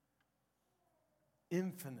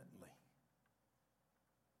infinitely.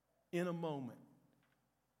 In a moment,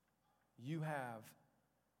 you have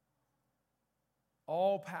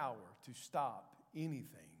all power to stop anything.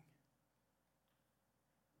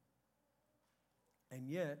 And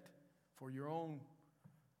yet, for your own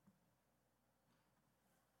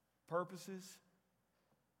purposes,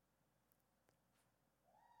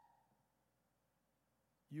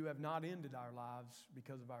 you have not ended our lives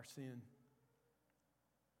because of our sin.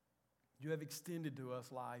 You have extended to us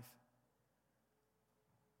life.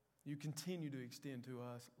 You continue to extend to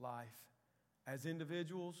us life as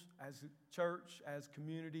individuals, as a church, as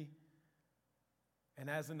community, and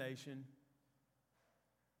as a nation.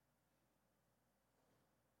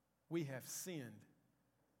 We have sinned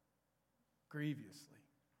grievously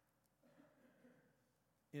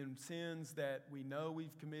in sins that we know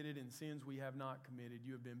we've committed and sins we have not committed.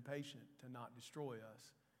 You have been patient to not destroy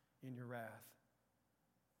us in your wrath.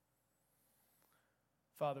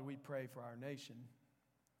 Father, we pray for our nation.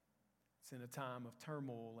 It's in a time of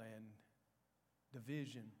turmoil and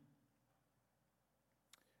division.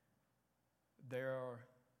 There are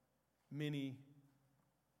many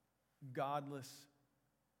godless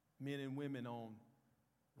men and women on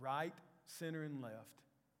right, center, and left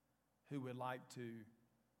who would like to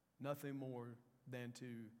nothing more than to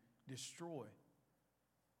destroy,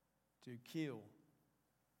 to kill,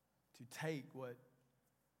 to take what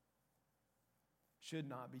should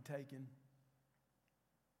not be taken.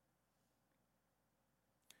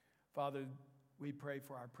 Father, we pray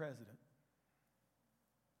for our president.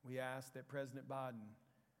 We ask that President Biden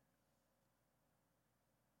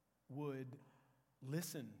would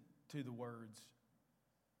listen to the words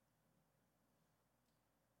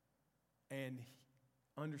and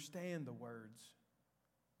understand the words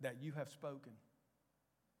that you have spoken,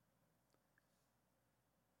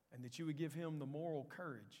 and that you would give him the moral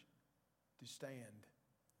courage to stand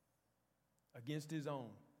against his own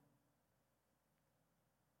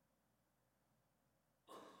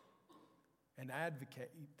and advocate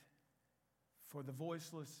for the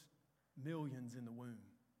voiceless millions in the womb.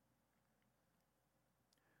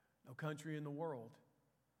 No country in the world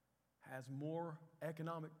has more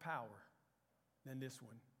economic power than this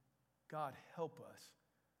one. God, help us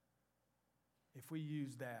if we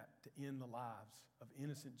use that to end the lives of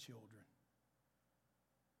innocent children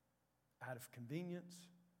out of convenience,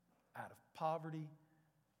 out of poverty,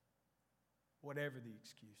 whatever the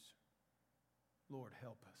excuse. Lord,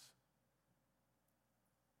 help us.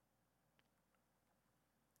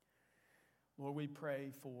 Lord, we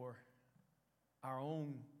pray for our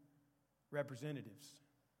own representatives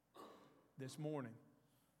this morning,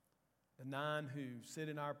 the 9 who sit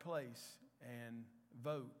in our place and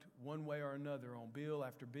vote one way or another on bill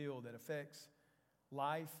after bill that affects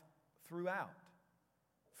life throughout,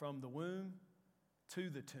 from the womb to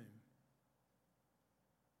the tomb.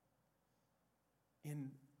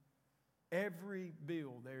 In every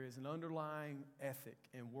bill, there is an underlying ethic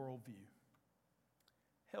and worldview.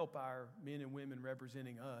 Help our men and women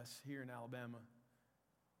representing us here in Alabama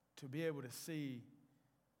to be able to see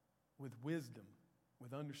with wisdom,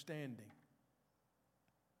 with understanding,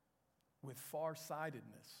 with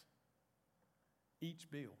farsightedness each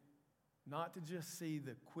bill. Not to just see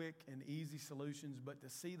the quick and easy solutions, but to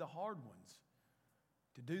see the hard ones,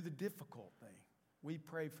 to do the difficult thing. We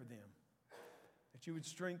pray for them, that you would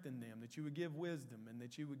strengthen them, that you would give wisdom, and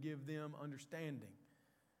that you would give them understanding.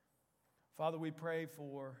 Father, we pray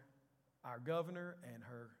for our governor and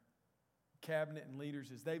her cabinet and leaders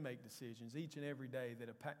as they make decisions each and every day that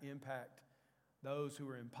impact those who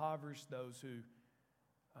are impoverished, those who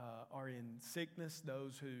are in sickness,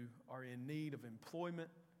 those who are in need of employment.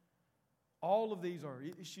 All of these are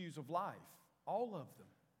issues of life, all of them.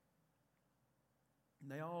 And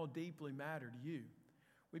they all deeply matter to you.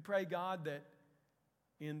 We pray, God, that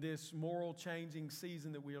in this moral changing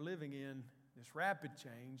season that we are living in, this rapid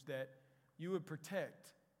change, that you would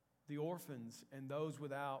protect the orphans and those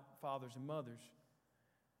without fathers and mothers.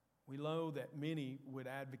 We know that many would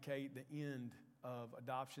advocate the end of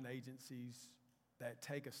adoption agencies that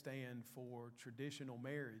take a stand for traditional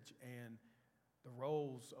marriage and the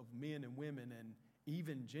roles of men and women and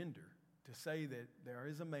even gender, to say that there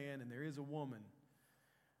is a man and there is a woman.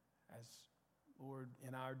 As, Lord,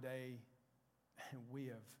 in our day, we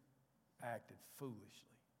have acted foolishly.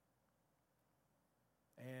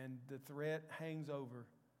 And the threat hangs over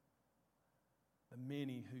the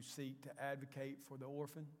many who seek to advocate for the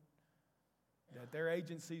orphan, that their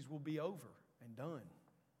agencies will be over and done.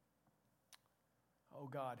 Oh,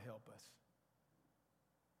 God, help us.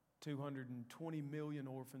 220 million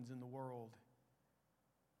orphans in the world,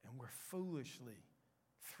 and we're foolishly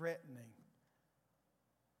threatening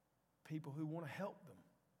people who want to help them.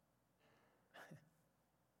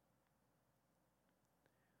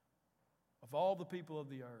 Of all the people of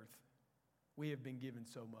the earth, we have been given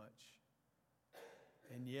so much.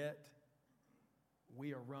 And yet,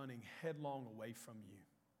 we are running headlong away from you.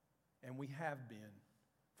 And we have been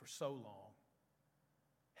for so long.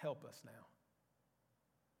 Help us now.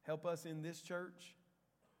 Help us in this church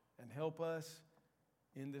and help us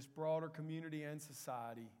in this broader community and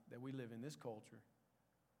society that we live in, this culture,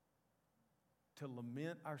 to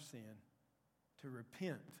lament our sin, to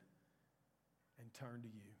repent, and turn to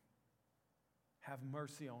you. Have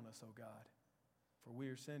mercy on us, O God, for we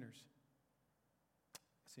are sinners.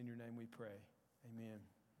 It's in your name we pray. Amen.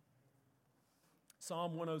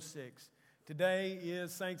 Psalm 106. Today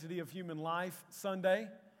is Sanctity of Human Life Sunday,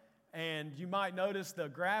 and you might notice the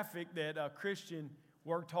graphic that a Christian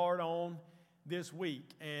worked hard on this week.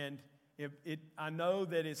 And I know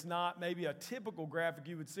that it's not maybe a typical graphic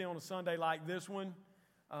you would see on a Sunday like this one,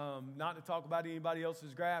 not to talk about anybody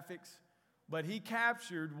else's graphics, but he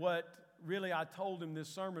captured what really I told him this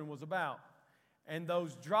sermon was about. And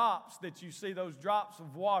those drops that you see, those drops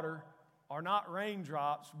of water, are not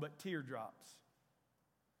raindrops, but teardrops.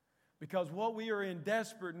 Because what we are in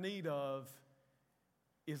desperate need of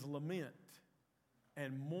is lament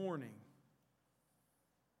and mourning.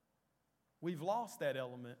 We've lost that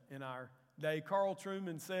element in our day. Carl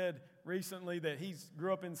Truman said recently that he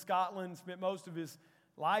grew up in Scotland, spent most of his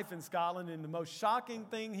life in Scotland, and the most shocking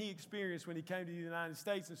thing he experienced when he came to the United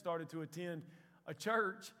States and started to attend a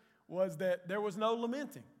church was that there was no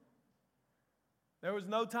lamenting. There was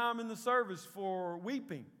no time in the service for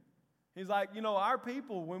weeping. He's like, our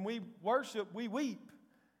people, when we worship, we weep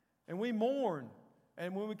and we mourn.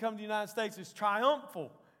 And when we come to the United States, it's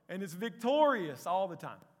triumphal and it's victorious all the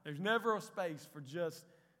time. There's never a space for just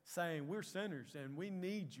saying, we're sinners and we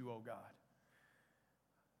need you, oh God.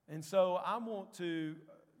 And so I want to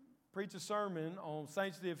preach a sermon on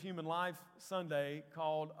Sanctity of Human Life Sunday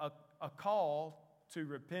called A Call to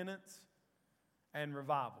Repentance and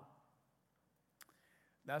Revival.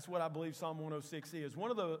 That's what I believe Psalm 106 is.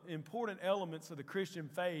 One of the important elements of the Christian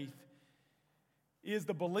faith is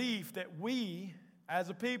the belief that we, as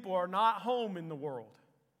a people, are not home in the world.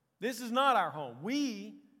 This is not our home.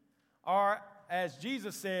 We are, as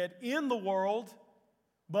Jesus said, in the world,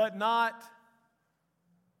 but not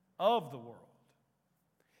of the world.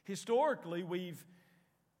 Historically, we've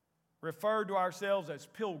referred to ourselves as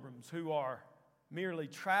pilgrims who are merely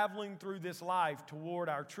traveling through this life toward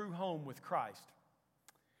our true home with Christ.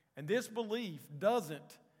 And this belief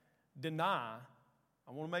doesn't deny,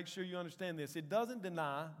 I want to make sure you understand this, it doesn't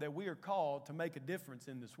deny that we are called to make a difference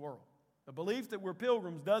in this world. The belief that we're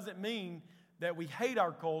pilgrims doesn't mean that we hate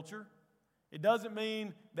our culture. It doesn't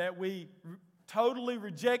mean that we totally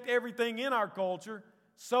reject everything in our culture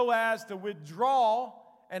so as to withdraw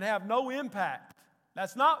and have no impact.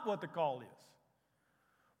 That's not what the call is.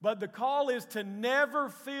 But the call is to never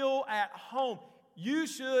feel at home. You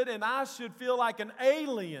should and I should feel like an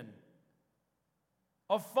alien,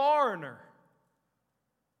 a foreigner,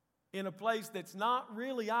 in a place that's not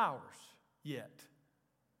really ours yet.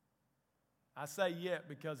 I say yet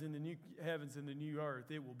because in the new heavens and the new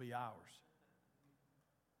earth, it will be ours.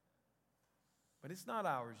 But it's not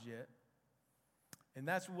ours yet. And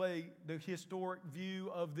that's the way the historic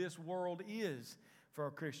view of this world is for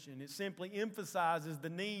a Christian. It simply emphasizes the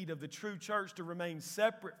need of the true church to remain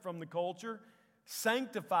separate from the culture,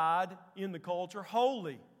 sanctified in the culture,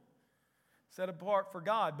 holy, set apart for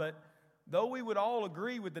God. But though we would all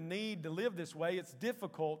agree with the need to live this way, it's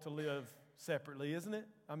difficult to live separately, isn't it?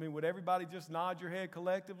 I mean, would everybody just nod your head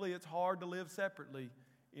collectively? It's hard to live separately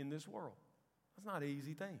in this world. That's not an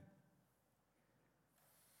easy thing.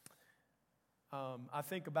 I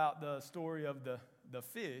think about the story of the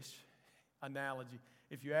fish analogy.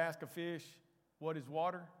 If you ask a fish, what is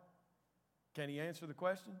water? Can he answer the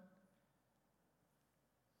question?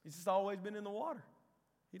 He's just always been in the water.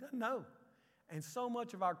 He doesn't know. And so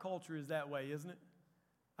much of our culture is that way, isn't it?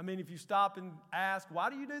 I mean, if you stop and ask, why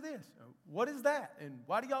do you do this? What is that? And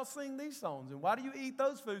why do y'all sing these songs? And why do you eat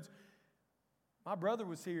those foods? My brother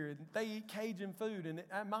was here, and they eat Cajun food, and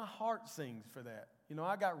my heart sings for that.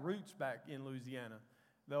 I got roots back in Louisiana,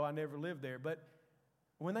 though I never lived there. But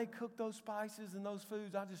when they cook those spices and those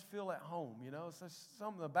foods, I just feel at home, It's just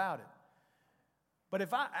something about it. But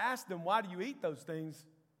if I ask them, why do you eat those things?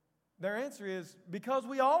 Their answer is, because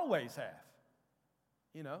we always have,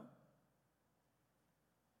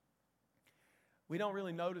 We don't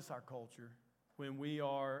really notice our culture when we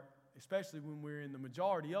are, especially when we're in the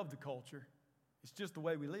majority of the culture. It's just the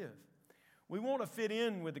way we live. We want to fit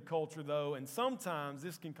in with the culture, though, and sometimes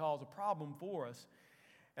this can cause a problem for us.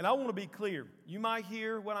 And I want to be clear. You might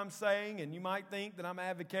hear what I'm saying, and you might think that I'm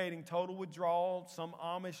advocating total withdrawal, some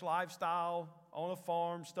Amish lifestyle on a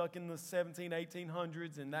farm stuck in the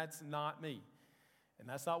 1800s, and that's not me. And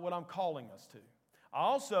that's not what I'm calling us to. I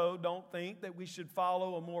also don't think that we should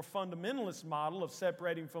follow a more fundamentalist model of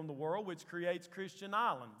separating from the world, which creates Christian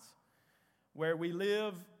islands, where we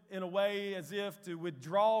live in a way as if to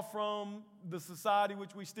withdraw from the society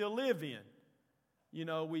which we still live in. You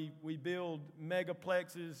know, we build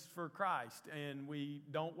megaplexes for Christ, and we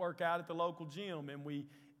don't work out at the local gym, and we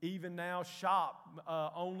even now shop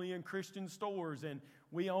only in Christian stores, and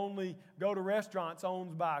we only go to restaurants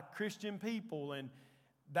owned by Christian people, and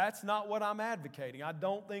that's not what I'm advocating. I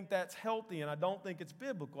don't think that's healthy, and I don't think it's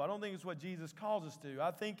biblical. I don't think it's what Jesus calls us to.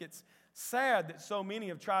 I think it's sad that so many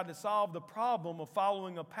have tried to solve the problem of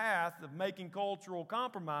following a path of making cultural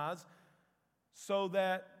compromise so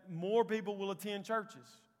that more people will attend churches.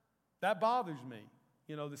 That bothers me.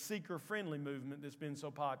 You know, the seeker-friendly movement that's been so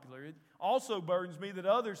popular. It also burdens me that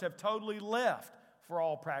others have totally left, for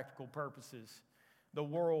all practical purposes, the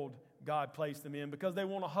world God placed them in because they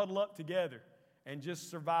want to huddle up together and just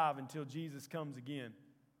survive until Jesus comes again.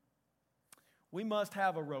 We must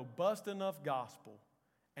have a robust enough gospel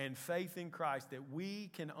and faith in Christ that we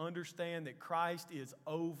can understand that Christ is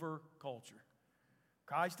over culture.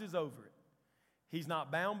 Christ is over it. He's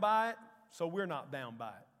not bound by it, so we're not bound by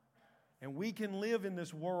it. And we can live in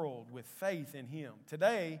this world with faith in Him.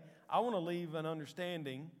 Today, I want to leave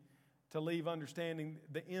understanding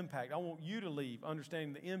the impact. I want you to leave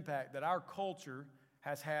understanding the impact that our culture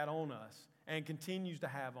has had on us and continues to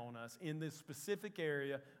have on us in this specific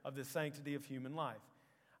area of the sanctity of human life.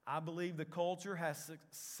 I believe the culture has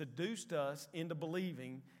seduced us into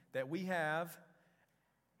believing that we have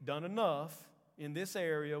done enough in this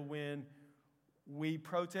area when we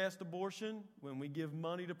protest abortion, when we give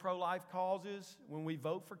money to pro-life causes, when we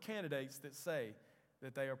vote for candidates that say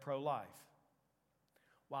that they are pro-life.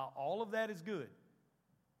 While all of that is good,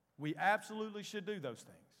 we absolutely should do those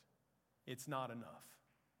things. It's not enough.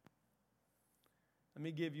 Let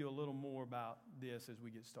me give you a little more about this as we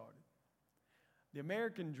get started. The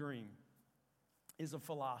American dream is a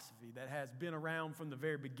philosophy that has been around from the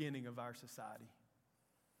very beginning of our society.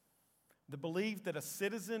 The belief that a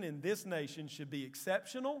citizen in this nation should be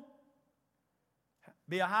exceptional,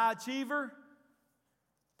 be a high achiever,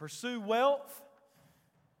 pursue wealth,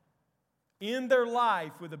 end their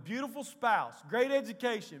life with a beautiful spouse, great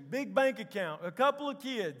education, big bank account, a couple of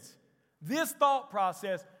kids. This thought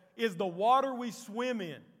process is the water we swim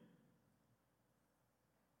in.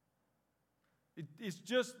 It's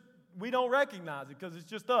just, we don't recognize it because it's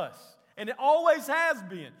just us. And it always has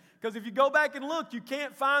been. Because if you go back and look, you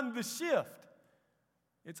can't find the shift.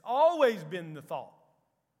 It's always been the thought.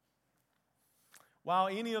 While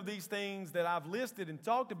any of these things that I've listed and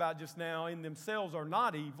talked about just now in themselves are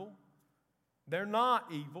not evil, they're not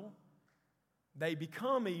evil. They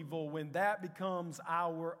become evil when that becomes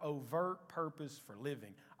our overt purpose for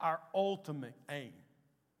living, our ultimate aim.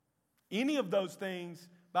 Any of those things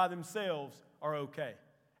by themselves are okay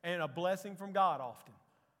and a blessing from God often.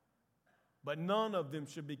 But none of them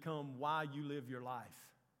should become why you live your life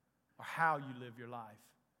or how you live your life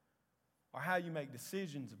or how you make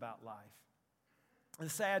decisions about life. The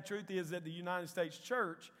sad truth is that the United States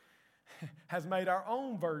church has made our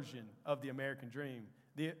own version of the American dream.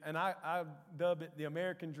 And I dub it the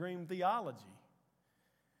American dream theology.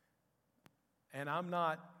 And I'm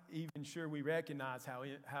not even sure we recognize how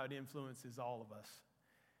it influences all of us.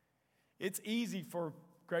 It's easy for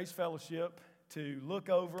Grace Fellowship to look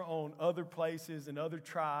over on other places and other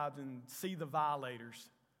tribes and see the violators.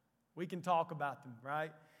 We can talk about them,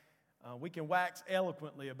 right? We can wax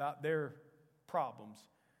eloquently about their problems.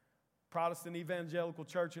 Protestant evangelical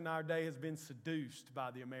church in our day has been seduced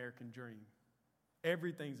by the American dream.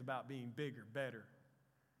 Everything's about being bigger, better,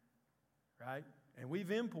 right? And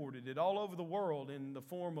we've imported it all over the world in the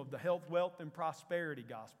form of the health, wealth, and prosperity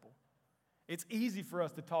gospel. It's easy for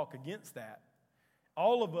us to talk against that.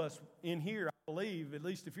 All of us in here, I believe, at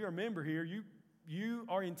least if you're a member here, you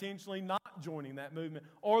are intentionally not joining that movement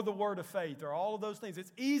or the word of faith or all of those things.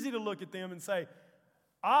 It's easy to look at them and say,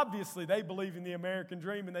 obviously they believe in the American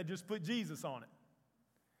dream and they just put Jesus on it.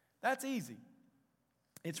 That's easy.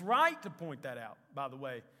 It's right to point that out, by the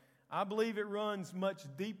way. I believe it runs much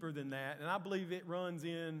deeper than that, and I believe it runs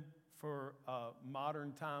in, for a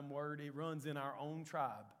modern time word, it runs in our own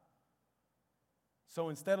tribe. So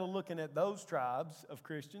instead of looking at those tribes of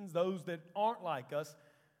Christians, those that aren't like us,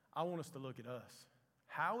 I want us to look at us.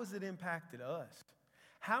 How has it impacted us?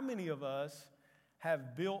 How many of us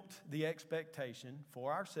have built the expectation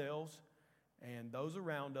for ourselves and those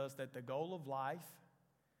around us that the goal of life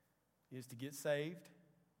is to get saved,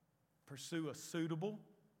 pursue a suitable,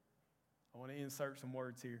 I want to insert some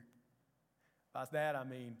words here. By that I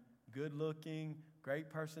mean good looking, great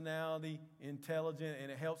personality, intelligent,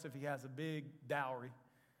 and it helps if he has a big dowry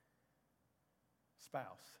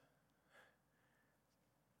spouse.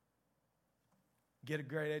 Get a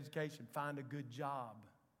great education, find a good job,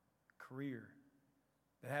 career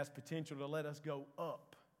that has potential to let us go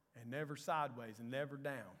up and never sideways and never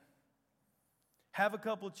down. Have a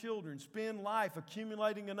couple of children, spend life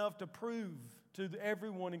accumulating enough to prove to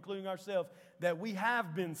everyone, including ourselves, that we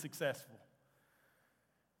have been successful.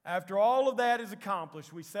 After all of that is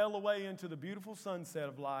accomplished, we sail away into the beautiful sunset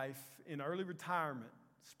of life in early retirement,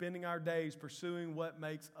 spending our days pursuing what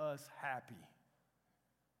makes us happy.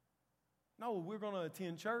 No, we're going to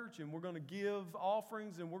attend church and we're going to give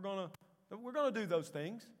offerings and we're going to do those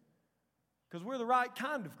things because we're the right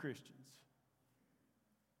kind of Christians.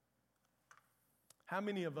 How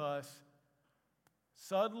many of us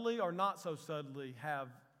subtly or not so subtly have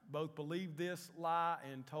both believed this lie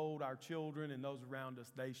and told our children and those around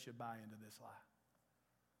us they should buy into this lie?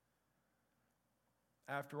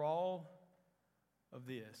 After all of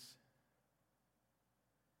this,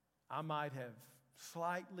 I might have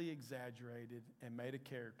slightly exaggerated and made a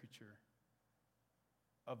caricature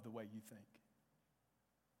of the way you think.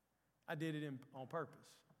 I did it on purpose.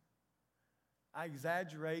 I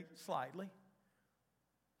exaggerate slightly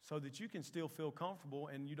so that you can still feel comfortable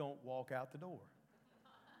and you don't walk out the door.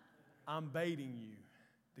 I'm baiting you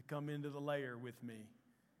to come into the layer with me.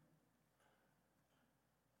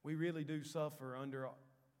 We really do suffer under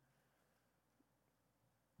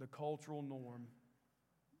the cultural norm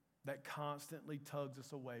that constantly tugs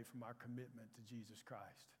us away from our commitment to Jesus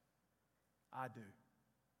Christ. I do.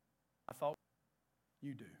 I thought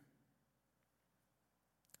you do.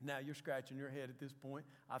 Now you're scratching your head at this point.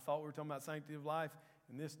 I thought we were talking about sanctity of life,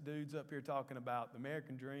 and this dude's up here talking about the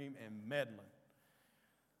American dream and meddling.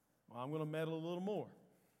 Well, I'm going to meddle a little more.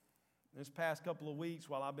 This past couple of weeks,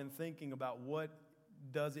 while I've been thinking about what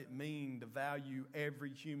does it mean to value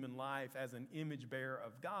every human life as an image bearer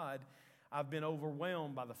of God, I've been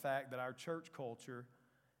overwhelmed by the fact that our church culture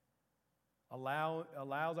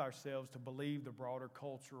allows ourselves to believe the broader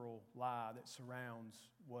cultural lie that surrounds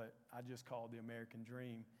what I just called the American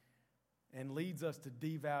dream and leads us to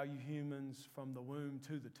devalue humans from the womb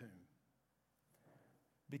to the tomb.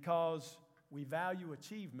 Because we value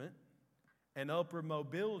achievement and upward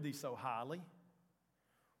mobility so highly,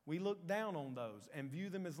 we look down on those and view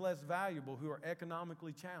them as less valuable who are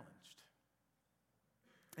economically challenged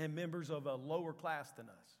and members of a lower class than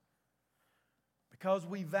us. Because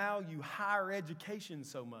we value higher education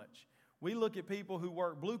so much, we look at people who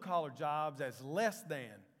work blue-collar jobs as less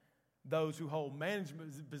than those who hold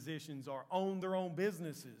management positions or own their own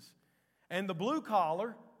businesses. And the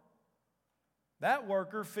blue-collar, that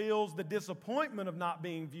worker feels the disappointment of not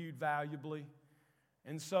being viewed valuably,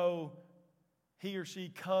 and so he or she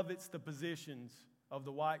covets the positions of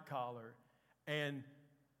the white-collar and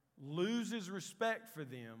loses respect for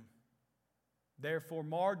them, therefore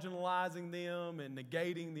marginalizing them and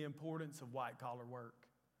negating the importance of white-collar work.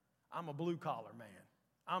 I'm a blue-collar man.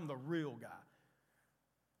 I'm the real guy.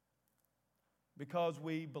 Because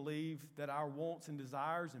we believe that our wants and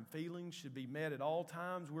desires and feelings should be met at all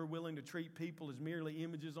times, we're willing to treat people as merely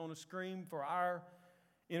images on a screen for our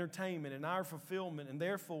entertainment and our fulfillment, and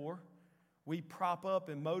therefore we prop up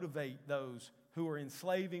and motivate those who are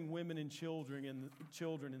enslaving women and children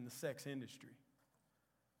in the sex industry.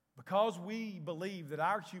 Because we believe that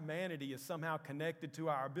our humanity is somehow connected to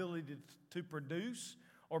our ability to produce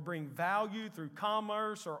or bring value through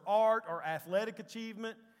commerce or art or athletic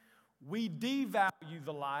achievement, we devalue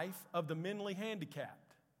the life of the mentally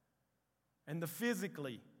handicapped and the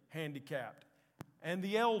physically handicapped and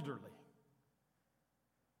the elderly.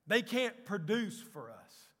 They can't produce for us.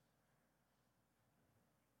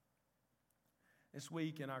 This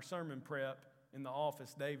week in our sermon prep in the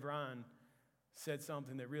office, Dave Ryan said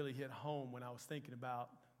something that really hit home when I was thinking about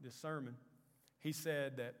this sermon. He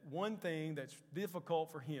said that one thing that's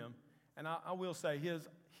difficult for him, and I will say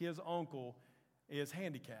his uncle is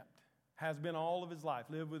handicapped, has been all of his life,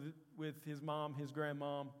 lived with his mom, his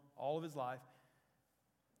grandmom, all of his life.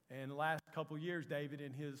 And the last couple of years, David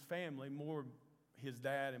and his family, more his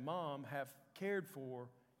dad and mom, have cared for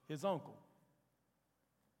his uncle.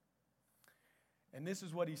 And this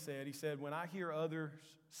is what he said. He said, when I hear others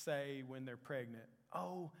say when they're pregnant,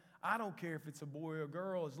 oh, I don't care if it's a boy or a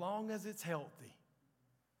girl as long as it's healthy.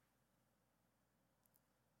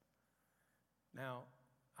 Now,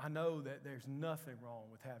 I know that there's nothing wrong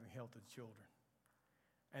with having healthy children.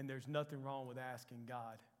 And there's nothing wrong with asking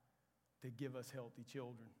God to give us healthy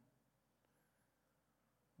children.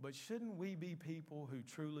 But shouldn't we be people who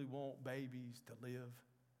truly want babies to live?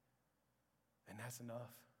 And that's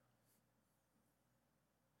enough.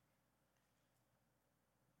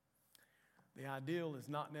 The ideal is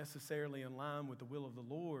not necessarily in line with the will of the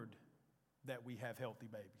Lord that we have healthy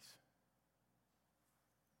babies.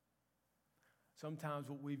 Sometimes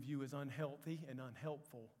what we view as unhealthy and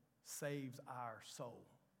unhelpful saves our soul.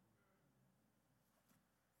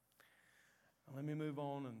 Now, let me move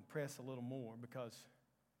on and press a little more, because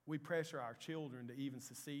we pressure our children to even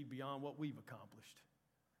succeed beyond what we've accomplished.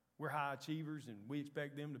 We're high achievers and we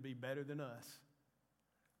expect them to be better than us.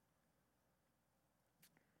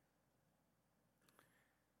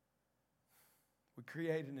 We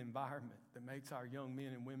create an environment that makes our young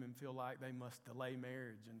men and women feel like they must delay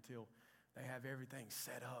marriage until they have everything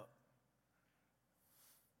set up.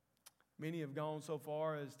 Many have gone so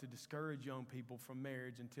far as to discourage young people from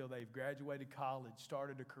marriage until they've graduated college,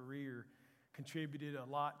 started a career, contributed a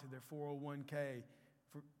lot to their 401k,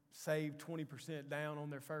 saved 20% down on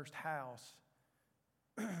their first house,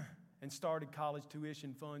 and started college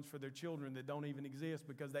tuition funds for their children that don't even exist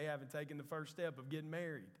because they haven't taken the first step of getting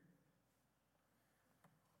married.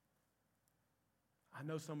 I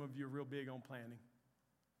know some of you are real big on planning,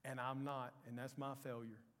 and I'm not, and that's my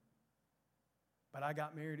failure. But I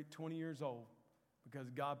got married at 20 years old because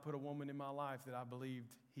God put a woman in my life that I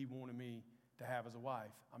believed He wanted me to have as a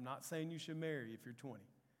wife. I'm not saying you should marry if you're 20.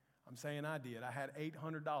 I'm saying I did. I had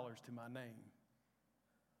 $800 to my name.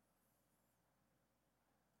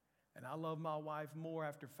 And I love my wife more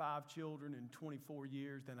after 5 children and 24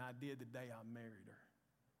 years than I did the day I married her.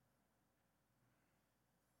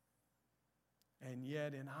 And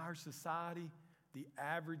yet in our society, the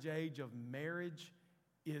average age of marriage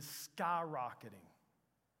is skyrocketing.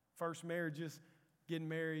 First marriages, getting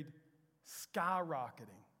married,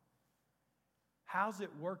 skyrocketing. How's it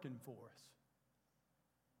working for us?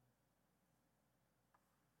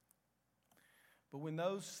 But when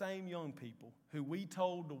those same young people who we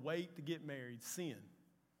told to wait to get married sin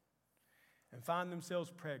and find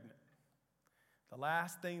themselves pregnant, the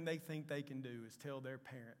last thing they think they can do is tell their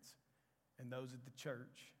parents and those at the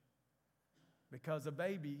church, because a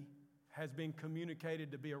baby has been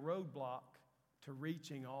communicated to be a roadblock to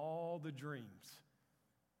reaching all the dreams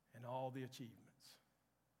and all the achievements.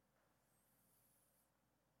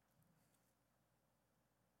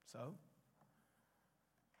 So,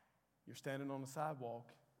 you're standing on the sidewalk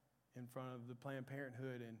in front of the Planned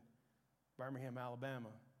Parenthood in Birmingham, Alabama,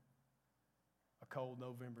 a cold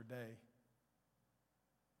November day,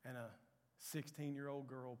 and a 16-year-old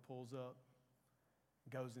girl pulls up,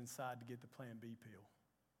 goes inside to get the Plan B pill.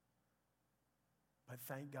 But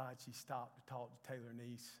thank God she stopped to talk to Taylor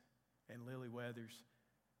Neese and Lily Weathers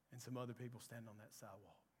and some other people standing on that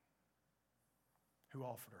sidewalk who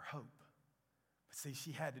offered her hope. But see,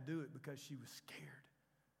 she had to do it because she was scared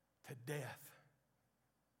to death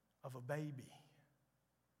of a baby.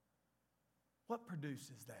 What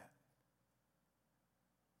produces that?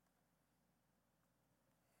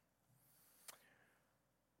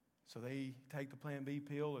 So they take the Plan B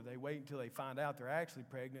pill, or they wait until they find out they're actually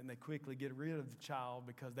pregnant, and they quickly get rid of the child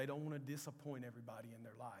because they don't want to disappoint everybody in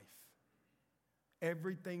their life.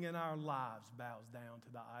 Everything in our lives bows down to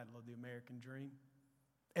the idol of the American dream.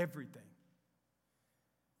 Everything.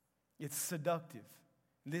 It's seductive.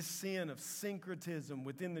 This sin of syncretism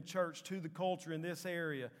within the church to the culture in this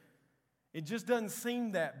area, it just doesn't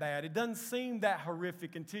seem that bad. It doesn't seem that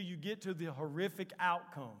horrific until you get to the horrific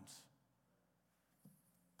outcomes.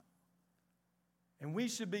 And we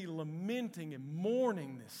should be lamenting and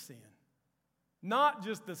mourning this sin. Not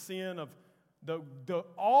just the sin of the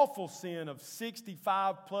awful sin of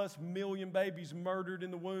 65 plus million babies murdered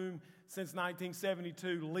in the womb since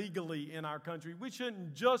 1972 legally in our country. We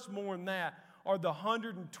shouldn't just mourn that, or the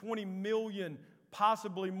 120 million,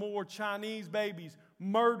 possibly more, Chinese babies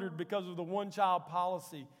murdered because of the one-child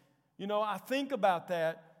policy. You know, I think about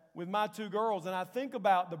that with my 2 girls, and I think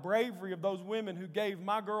about the bravery of those women who gave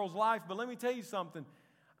my girls life. But let me tell you something.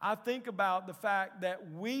 I think about the fact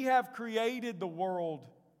that we have created the world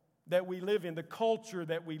that we live in, the culture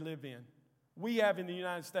that we live in. We have in the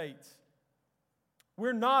United States.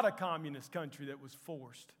 We're not a communist country that was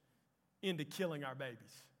forced into killing our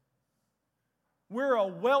babies. We're a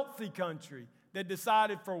wealthy country that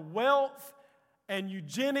decided for wealth and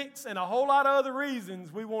eugenics and a whole lot of other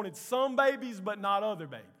reasons we wanted some babies but not other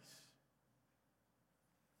babies.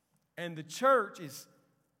 And the church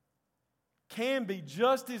can be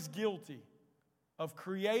just as guilty of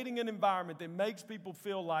creating an environment that makes people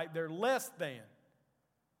feel like they're less than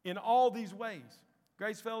in all these ways.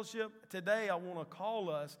 Grace Fellowship, today I want to call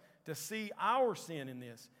us to see our sin in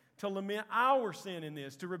this, to lament our sin in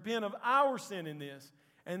this, to repent of our sin in this,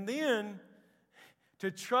 and then to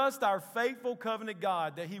trust our faithful covenant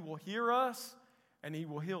God that He will hear us and He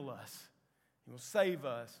will heal us. He will save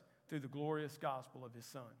us through the glorious gospel of His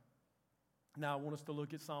Son. Now I want us to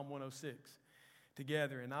look at Psalm 106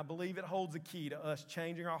 together, and I believe it holds a key to us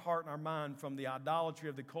changing our heart and our mind from the idolatry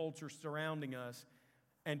of the culture surrounding us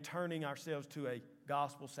and turning ourselves to a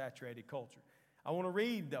gospel-saturated culture. I want to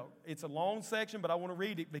read, though. It's a long section, but I want to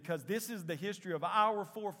read it because this is the history of our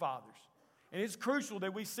forefathers. And it's crucial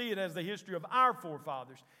that we see it as the history of our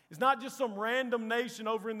forefathers. It's not just some random nation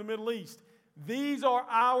over in the Middle East. These are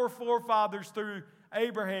our forefathers through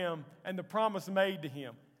Abraham and the promise made to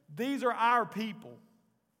him. These are our people.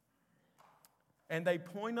 And they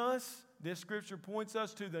point us, this scripture points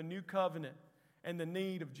us to the new covenant and the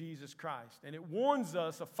need of Jesus Christ. And it warns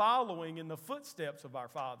us of following in the footsteps of our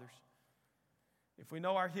fathers. If we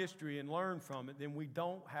know our history and learn from it, then we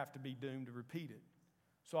don't have to be doomed to repeat it.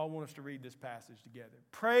 So I want us to read this passage together.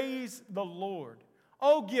 Praise the Lord.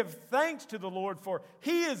 Oh, give thanks to the Lord, for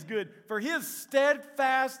He is good, for His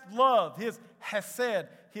steadfast love, His hesed,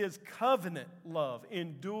 His covenant love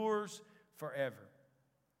endures forever.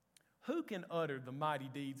 Who can utter the mighty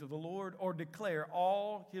deeds of the Lord or declare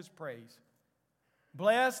all His praise?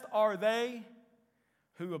 Blessed are they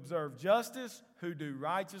who observe justice, who do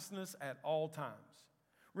righteousness at all times.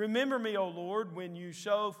 Remember me, O Lord, when you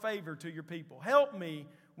show favor to your people. Help me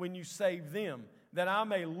when you save them, that I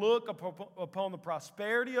may look upon the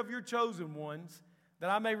prosperity of your chosen ones, that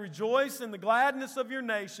I may rejoice in the gladness of your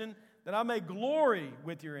nation, that I may glory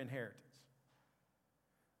with your inheritance.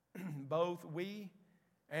 Both we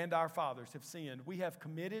and our fathers have sinned. We have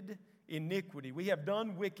committed iniquity. We have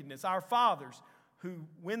done wickedness. Our fathers, who,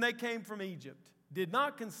 when they came from Egypt, did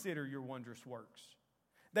not consider your wondrous works.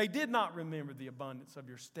 They did not remember the abundance of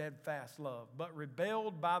your steadfast love, but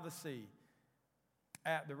rebelled by the sea,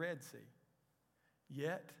 at the Red Sea.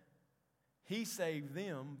 Yet He saved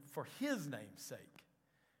them for His name's sake,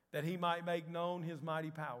 that He might make known His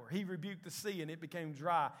mighty power. He rebuked the sea, and it became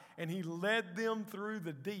dry, and He led them through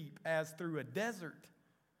the deep as through a desert.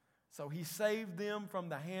 So He saved them from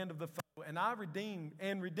the hand of the foe,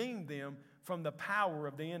 and redeemed them from the power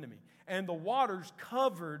of the enemy. And the waters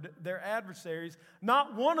covered their adversaries.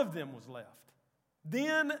 Not one of them was left.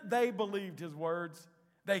 Then they believed His words.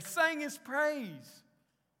 They sang His praise.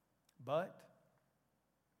 But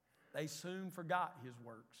they soon forgot His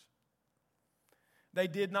works. They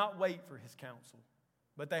did not wait for His counsel,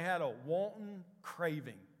 but they had a wanton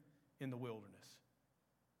craving in the wilderness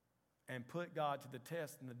and put God to the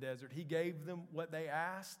test in the desert. He gave them what they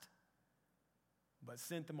asked, but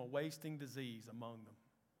sent them a wasting disease among them.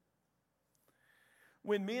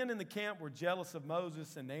 When men in the camp were jealous of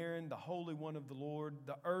Moses and Aaron, the Holy One of the Lord,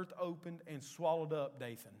 the earth opened and swallowed up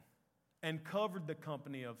Dathan and covered the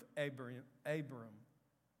company of Abiram.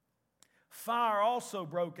 Fire also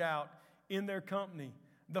broke out in their company.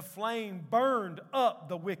 The flame burned up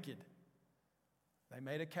the wicked. They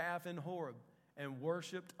made a calf in Horeb and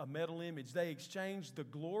worshipped a metal image. They exchanged the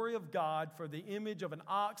glory of God for the image of an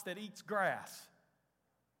ox that eats grass.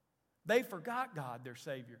 They forgot God, their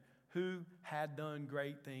Savior, who had done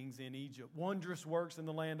great things in Egypt, wondrous works in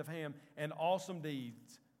the land of Ham, and awesome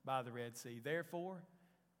deeds by the Red Sea. Therefore,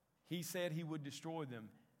 He said He would destroy them,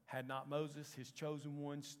 had not Moses, His chosen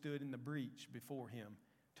one, stood in the breach before Him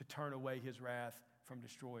to turn away His wrath from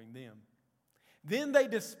destroying them. Then they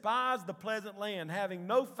despised the pleasant land, having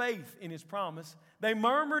no faith in His promise. They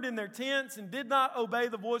murmured in their tents and did not obey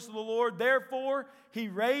the voice of the Lord. Therefore, He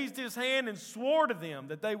raised His hand and swore to them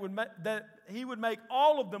that He would make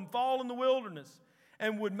all of them fall in the wilderness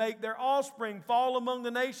and would make their offspring fall among the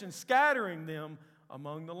nations, scattering them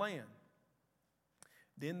among the land.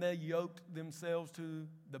 Then they yoked themselves to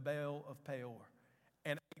the Baal of Peor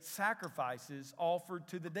and ate sacrifices offered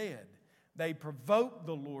to the dead. They provoked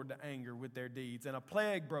the Lord to anger with their deeds, and a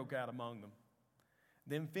plague broke out among them.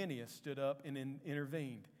 Then Phinehas stood up and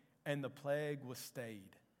intervened, and the plague was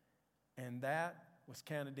stayed. And that was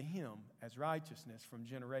counted to him as righteousness from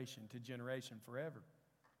generation to generation forever.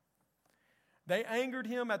 They angered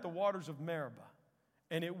him at the waters of Meribah,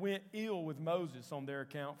 and it went ill with Moses on their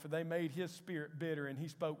account, for they made his spirit bitter, and he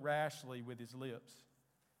spoke rashly with his lips.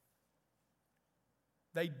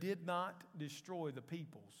 They did not destroy the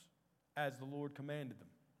peoples as the Lord commanded them,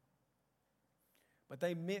 but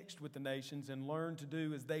they mixed with the nations and learned to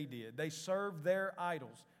do as they did. They served their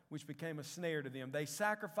idols, which became a snare to them. They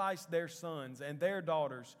sacrificed their sons and their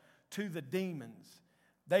daughters to the demons.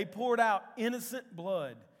 They poured out innocent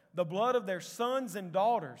blood, the blood of their sons and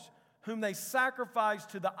daughters, whom they sacrificed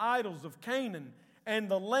to the idols of Canaan, and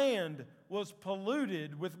the land was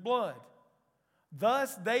polluted with blood.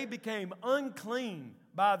 Thus they became unclean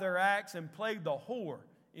by their acts and played the whore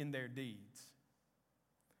in their deeds.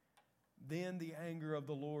 Then the anger of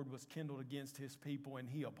the Lord was kindled against his people, and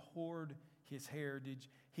he abhorred his heritage.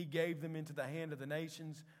 He gave them into the hand of the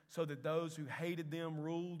nations, so that those who hated them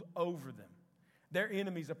ruled over them. Their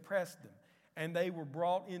enemies oppressed them, and they were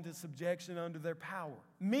brought into subjection under their power.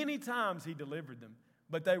 Many times he delivered them,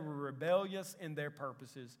 but they were rebellious in their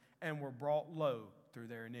purposes and were brought low through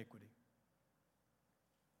their iniquity.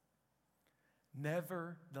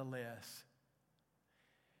 Nevertheless,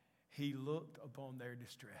 he looked upon their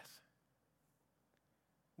distress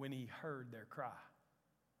when he heard their cry.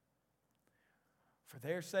 For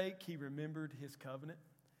their sake he remembered his covenant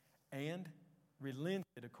and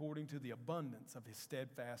relented according to the abundance of his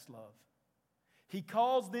steadfast love. He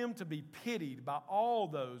caused them to be pitied by all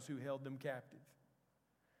those who held them captive.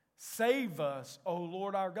 Save us, O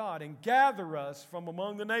Lord our God, and gather us from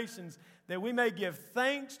among the nations, that we may give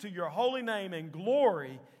thanks to your holy name and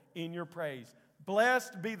glory in your praise.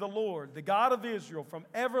 Blessed be the Lord, the God of Israel, from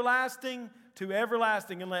everlasting to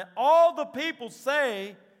everlasting. And let all the people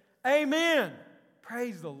say, Amen.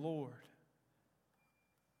 Praise the Lord.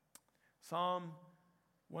 Psalm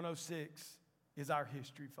 106 is our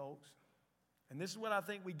history, folks. And this is what I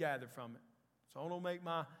think we gather from it. So I want to make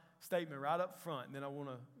my statement right up front, and then I want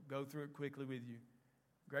to go through it quickly with you.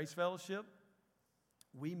 Grace Fellowship,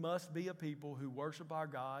 we must be a people who worship our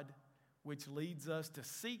God, which leads us to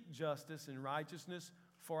seek justice and righteousness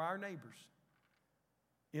for our neighbors.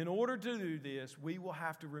 In order to do this, we will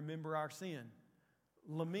have to remember our sin,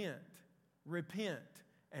 lament, repent,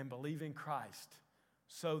 and believe in Christ,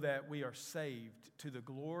 so that we are saved to the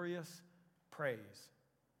glorious praise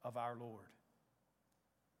of our Lord.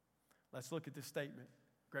 Let's look at this statement.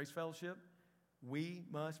 Grace Fellowship, we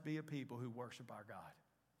must be a people who worship our God,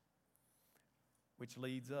 which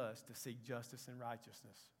leads us to seek justice and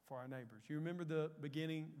righteousness for our neighbors. You remember the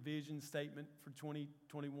beginning vision statement for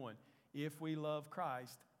 2021. If we love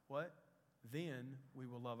Christ, what? Then we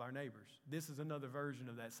will love our neighbors. This is another version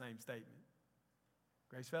of that same statement.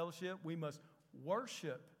 Grace Fellowship, we must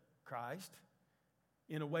worship Christ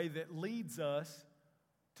in a way that leads us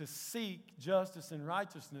to seek justice and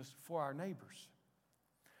righteousness for our neighbors.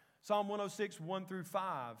 Psalm 106, 1 through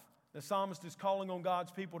 5, the psalmist is calling on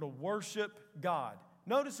God's people to worship God.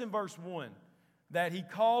 Notice in verse 1 that he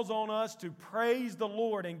calls on us to praise the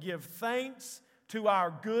Lord and give thanks to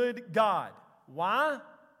our good God. Why?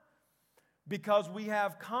 Because we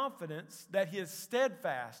have confidence that his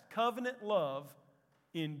steadfast covenant love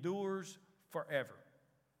endures forever.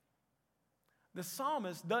 The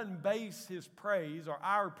psalmist doesn't base his praise or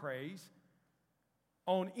our praise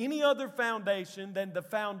on any other foundation than the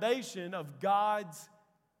foundation of God's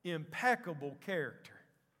impeccable character.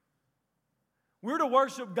 We're to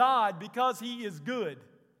worship God because he is good.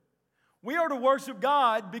 We are to worship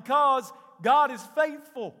God because God is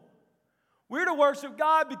faithful. We're to worship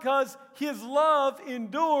God because his love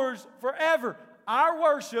endures forever. Our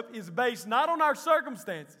worship is based not on our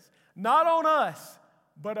circumstances, not on us,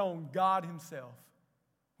 but on God himself.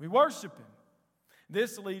 We worship him.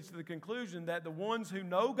 This leads to the conclusion that the ones who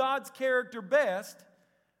know God's character best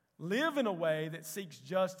live in a way that seeks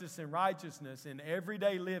justice and righteousness in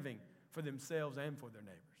everyday living for themselves and for their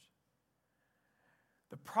neighbors.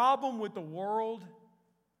 The problem with the world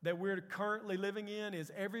that we're currently living in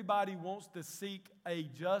is everybody wants to seek a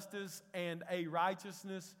justice and a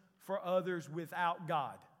righteousness for others without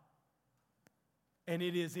God. And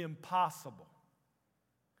it is impossible.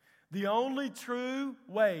 The only true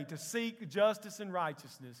way to seek justice and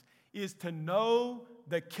righteousness is to know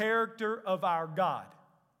the character of our God,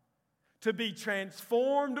 to be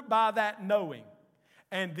transformed by that knowing,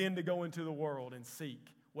 and then to go into the world and seek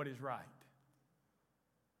what is right.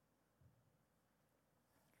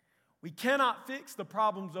 We cannot fix the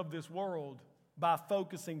problems of this world by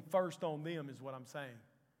focusing first on them, is what I'm saying.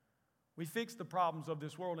 We fix the problems of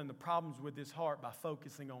this world and the problems with this heart by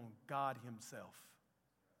focusing on God himself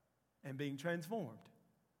and being transformed.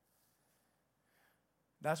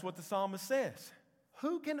 That's what the psalmist says.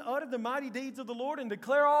 Who can utter the mighty deeds of the Lord and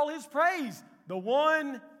declare all his praise? The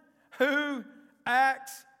one who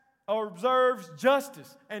acts or observes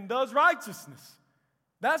justice and does righteousness.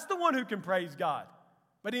 That's the one who can praise God.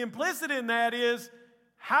 But the implicit in that is,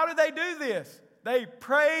 how do they do this? They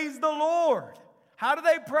praise the Lord. How do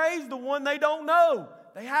they praise the one they don't know?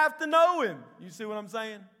 They have to know him. You see what I'm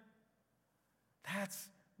saying? That's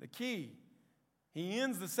the key. He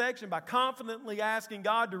ends the section by confidently asking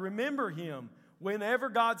God to remember him whenever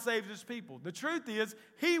God saves his people. The truth is,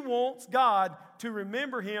 he wants God to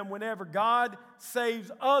remember him whenever God saves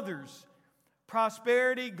others.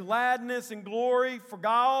 Prosperity, gladness, and glory for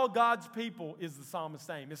all God's people is the psalmist's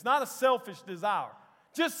aim. It's not a selfish desire.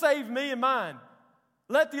 Just save me and mine.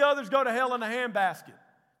 Let the others go to hell in a handbasket.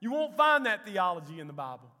 You won't find that theology in the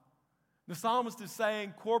Bible. The psalmist is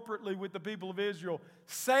saying corporately with the people of Israel,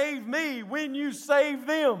 save me when you save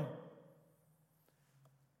them.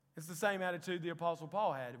 It's the same attitude the Apostle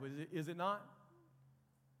Paul had, is it not?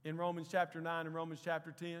 In Romans chapter 9 and Romans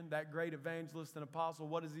chapter 10, that great evangelist and apostle,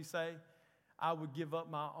 what does he say? I would give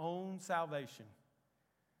up my own salvation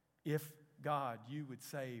if, God, you would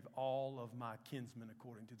save all of my kinsmen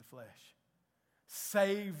according to the flesh.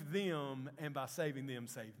 Save them, and by saving them,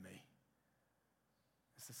 save me.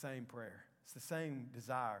 It's the same prayer. It's the same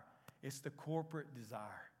desire. It's the corporate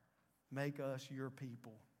desire. Make us your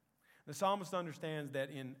people. The psalmist understands that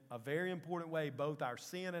in a very important way, both our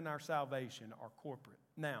sin and our salvation are corporate.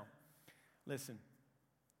 Now, listen,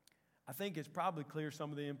 I think it's probably clear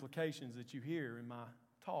some of the implications that you hear in my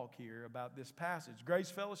talk here about this passage. Grace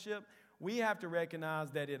Fellowship, we have to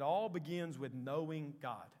recognize that it all begins with knowing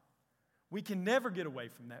God. We can never get away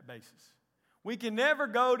from that basis. We can never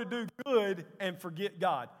go to do good and forget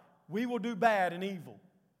God. We will do bad and evil.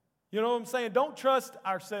 You know what I'm saying? Don't trust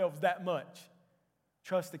ourselves that much.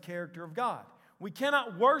 Trust the character of God. We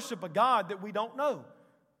cannot worship a God that we don't know.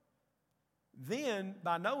 Then,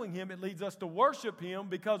 by knowing him, it leads us to worship him,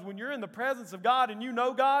 because when you're in the presence of God and you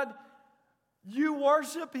know God, you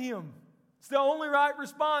worship him. It's the only right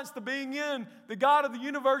response to being in the God of the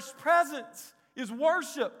universe's presence is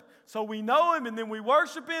worship. So we know him and then we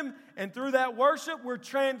worship him, and through that worship we're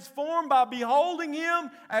transformed by beholding him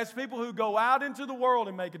as people who go out into the world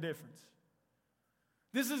and make a difference.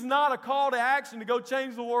 This is not a call to action to go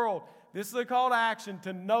change the world. This is a call to action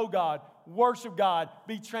to know God, worship God,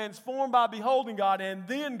 be transformed by beholding God, and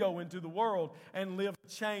then go into the world and live a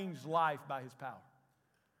changed life by his power.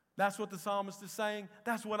 That's what the psalmist is saying.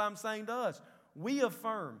 That's what I'm saying to us. We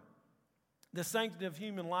affirm the sanctity of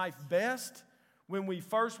human life best when we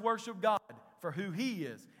first worship God for who he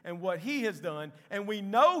is and what he has done, and we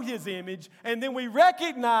know his image, and then we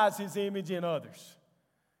recognize his image in others.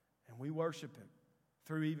 And we worship him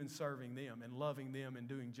through even serving them and loving them and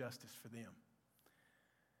doing justice for them.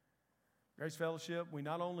 Grace Fellowship, we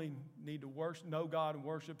not only need to know God and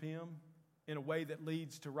worship him in a way that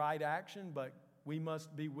leads to right action, but we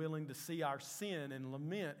must be willing to see our sin and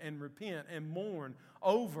lament and repent and mourn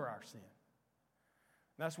over our sin.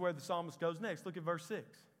 That's where the psalmist goes next. Look at verse 6.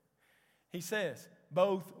 He says,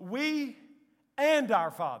 both we and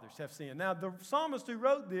our fathers have sinned. Now, the psalmist who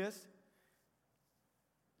wrote this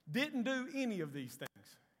didn't do any of these things.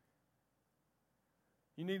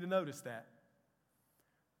 You need to notice that.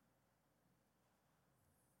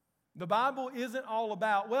 The Bible isn't all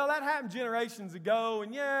about, well, that happened generations ago,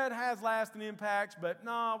 and yeah, it has lasting impacts, but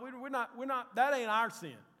no, we're not, that ain't our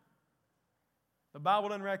sin. The Bible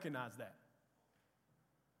doesn't recognize that.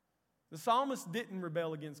 The psalmist didn't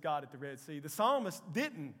rebel against God at the Red Sea. The psalmist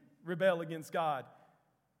didn't rebel against God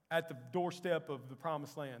at the doorstep of the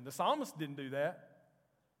Promised Land. The psalmist didn't do that.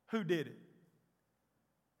 Who did it?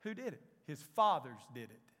 Who did it? His fathers did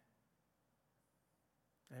it.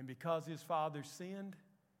 And because his fathers sinned,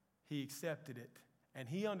 he accepted it. And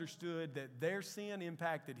he understood that their sin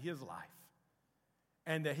impacted his life,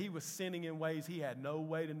 and that he was sinning in ways he had no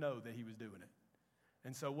way to know that he was doing it.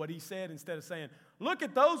 And so what he said, instead of saying, look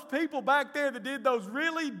at those people back there that did those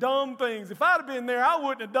really dumb things. If I'd have been there, I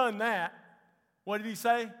wouldn't have done that. What did he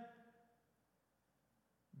say?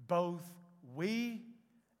 Both we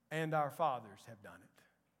and our fathers have done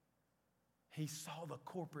it. He saw the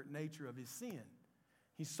corporate nature of his sin.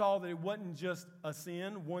 He saw that it wasn't just a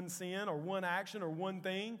sin or one action or one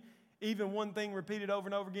thing. Even one thing repeated over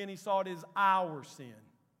and over again, he saw it as our sin.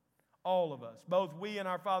 All of us, both we and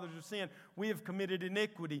our fathers have sinned. We have committed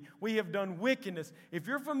iniquity. We have done wickedness. If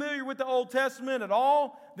you're familiar with the Old Testament at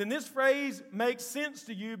all, then this phrase makes sense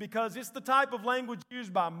to you, because it's the type of language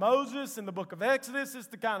used by Moses in the book of Exodus. It's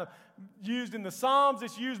the kind of used in the Psalms.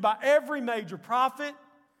 It's used by every major prophet.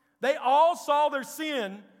 They all saw their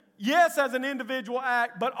sin, yes, as an individual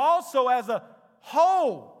act, but also as a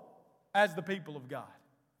whole, as the people of God.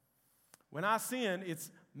 When I sin, it's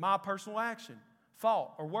my personal action,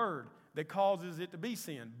 thought, or word that causes it to be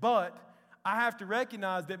sin. But I have to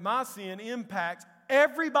recognize that my sin impacts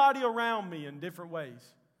everybody around me in different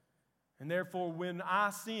ways. And therefore, when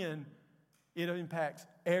I sin, it impacts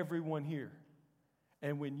everyone here.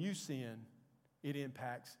 And when you sin, it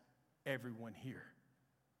impacts everyone here.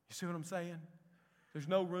 You see what I'm saying? There's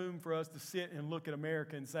no room for us to sit and look at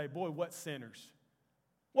America and say, boy, what sinners.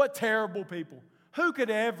 What terrible people. Who could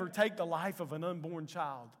ever take the life of an unborn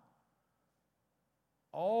child?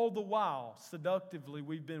 All the while, seductively,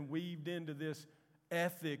 we've been weaved into this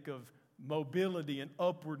ethic of mobility and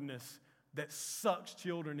upwardness that sucks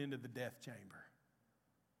children into the death chamber.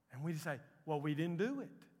 And we say, well, we didn't do it.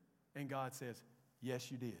 And God says,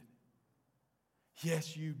 yes, you did.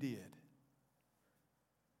 Yes, you did.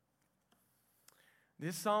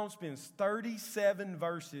 This psalm spends 37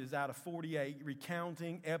 verses out of 48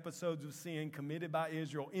 recounting episodes of sin committed by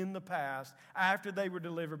Israel in the past after they were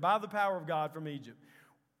delivered by the power of God from Egypt.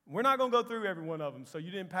 We're not going to go through every one of them, so you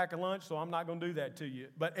didn't pack a lunch, so I'm not going to do that to you.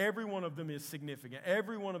 But every one of them is significant.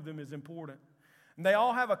 Every one of them is important. And they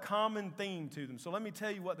all have a common theme to them. So let me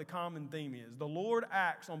tell you what the common theme is. The Lord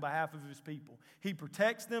acts on behalf of His people. He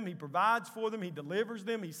protects them. He provides for them. He delivers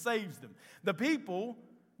them. He saves them. The people,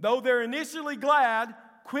 though they're initially glad,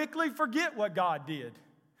 quickly forget what God did.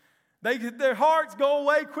 Their hearts go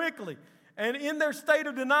away quickly. And in their state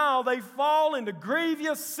of denial, they fall into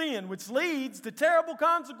grievous sin, which leads to terrible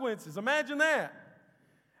consequences. Imagine that.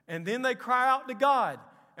 And then they cry out to God.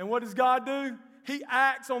 And what does God do? He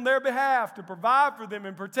acts on their behalf to provide for them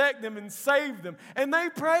and protect them and save them. And they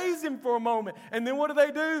praise Him for a moment. And then what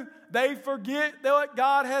do? They forget what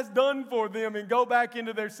God has done for them and go back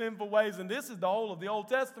into their sinful ways. And this is the whole of the Old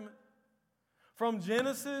Testament. From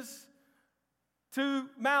Genesis to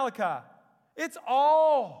Malachi. It's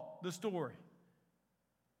all the story.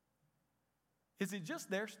 Is it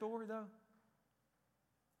just their story, though?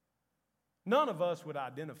 None of us would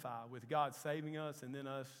identify with God saving us and then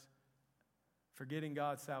us forgetting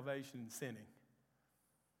God's salvation and sinning.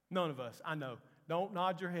 None of us. I know. Don't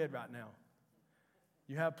nod your head right now.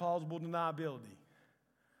 You have plausible deniability.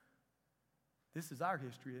 This is our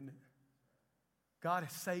history, isn't it? God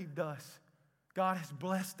has saved us. God has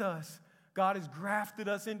blessed us. God has grafted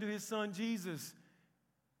us into His Son, Jesus.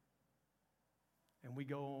 And we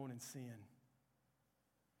go on and sin.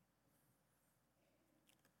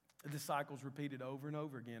 The cycle's repeated over and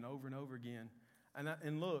over again, over and over again.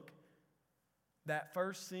 And look, that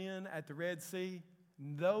first sin at the Red Sea,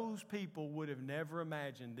 those people would have never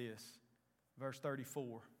imagined this. Verse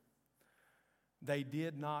 34. They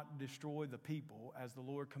did not destroy the people as the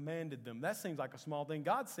Lord commanded them. That seems like a small thing.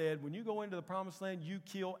 God said, when you go into the promised land, you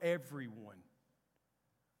kill everyone.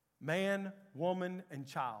 Man, woman, and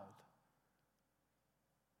child.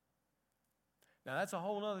 Now, that's a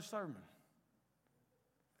whole other sermon.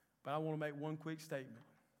 But I want to make one quick statement.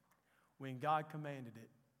 When God commanded it,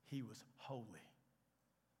 He was holy.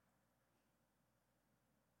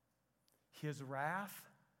 His wrath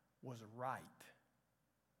was right.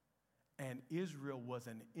 And Israel was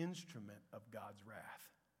an instrument of God's wrath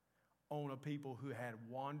on a people who had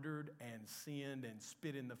wandered and sinned and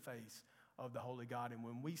spit in the face of the holy God. And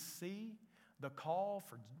when we see the call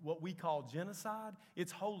for what we call genocide,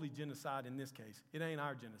 it's holy genocide in this case. It ain't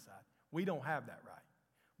our genocide. We don't have that right.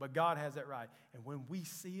 But God has that right. And when we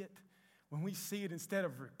see it, instead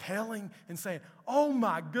of repelling and saying, oh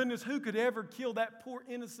my goodness, who could ever kill that poor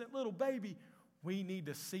innocent little baby? We need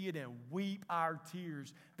to see it and weep our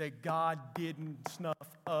tears that God didn't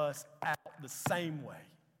snuff us out the same way.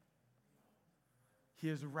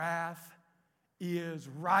 His wrath is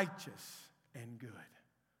righteous and good.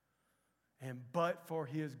 And but for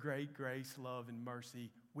His great grace, love, and mercy,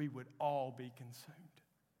 we would all be consumed.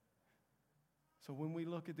 So when we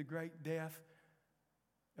look at the great death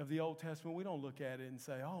of the Old Testament, we don't look at it and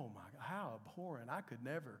say, oh my God, how abhorrent, I could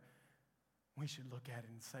never. We should look at it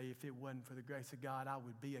and say, if it wasn't for the grace of God, I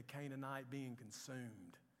would be a Canaanite being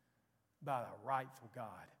consumed by a rightful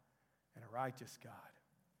God and a righteous God.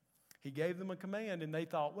 He gave them a command, and they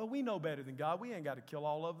thought, well, we know better than God. We ain't got to kill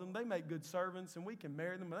all of them. They make good servants, and we can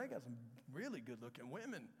marry them. And they got some really good-looking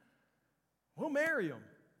women. We'll marry them.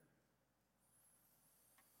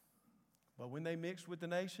 But when they mixed with the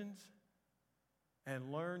nations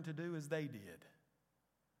and learned to do as they did,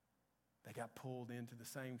 they got pulled into the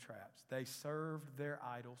same traps. They served their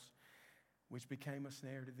idols, which became a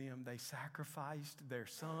snare to them. They sacrificed their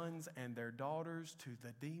sons and their daughters to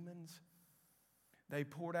the demons. They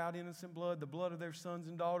poured out innocent blood, the blood of their sons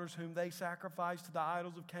and daughters, whom they sacrificed to the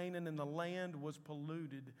idols of Canaan, and the land was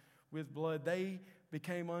polluted with blood. They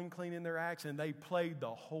became unclean in their acts, and they played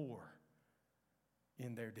the whore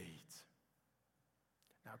in their deeds.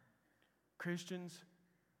 Now, Christians,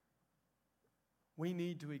 we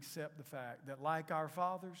need to accept the fact that, like our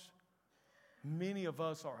fathers, many of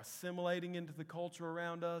us are assimilating into the culture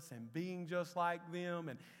around us and being just like them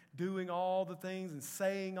and doing all the things and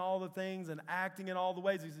saying all the things and acting in all the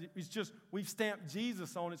ways. It's just we've stamped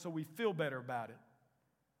Jesus on it so we feel better about it.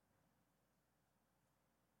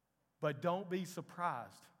 But don't be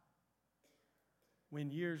surprised when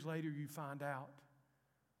years later you find out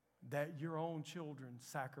that your own children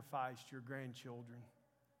sacrificed your grandchildren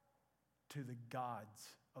to the gods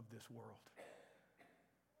of this world.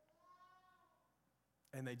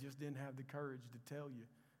 And they just didn't have the courage to tell you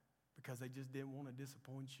because they just didn't want to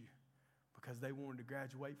disappoint you, because they wanted to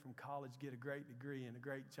graduate from college, get a great degree and a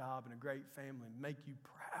great job and a great family and make you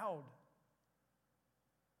proud.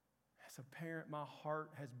 As a parent, my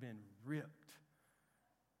heart has been ripped.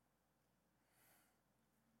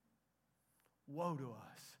 Woe to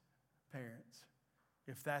us, parents,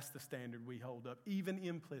 if that's the standard we hold up, even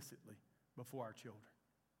implicitly, before our children.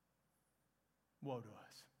 Woe to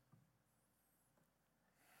us.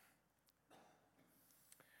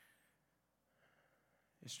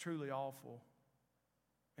 It's truly awful,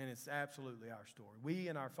 and it's absolutely our story. We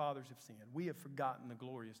and our fathers have sinned. We have forgotten the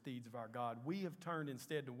glorious deeds of our God. We have turned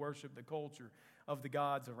instead to worship the culture of the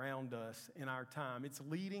gods around us in our time. It's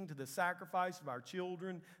leading to the sacrifice of our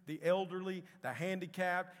children, the elderly, the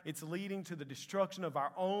handicapped. It's leading to the destruction of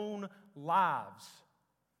our own lives.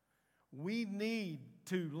 We need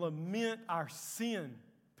to lament our sin,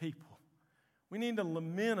 people. We need to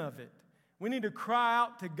lament of it. We need to cry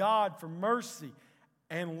out to God for mercy.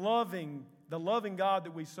 And the loving God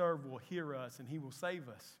that we serve will hear us and He will save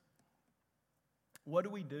us. What do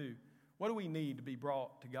we do? What do we need to be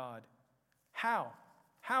brought to God? How?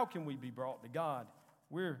 How can we be brought to God?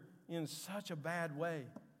 We're in such a bad way.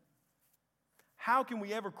 How can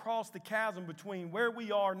we ever cross the chasm between where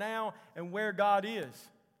we are now and where God is?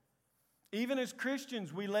 Even as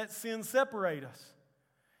Christians, we let sin separate us.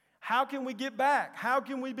 How can we get back? How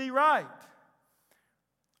can we be right?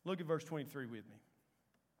 Look at verse 23 with me.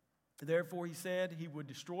 Therefore he said he would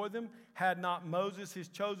destroy them, had not Moses, his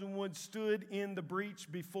chosen one, stood in the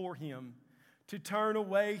breach before him to turn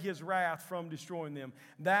away his wrath from destroying them.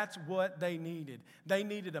 That's what they needed. They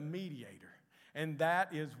needed a mediator. And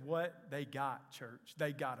that is what they got, church.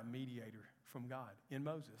 They got a mediator from God in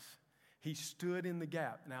Moses. He stood in the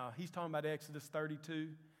gap. Now, he's talking about Exodus 32,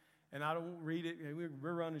 and I don't read it.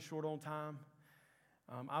 We're running short on time.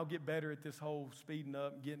 I'll get better at this whole speeding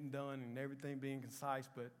up, getting done, and everything being concise,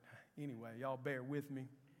 but anyway, y'all bear with me.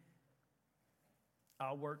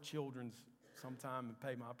 I'll work children's sometime and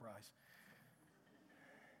pay my price.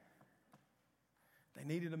 They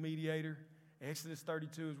needed a mediator. Exodus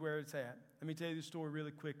 32 is where it's at. Let me tell you the story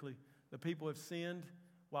really quickly. The people have sinned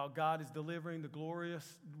while God is delivering the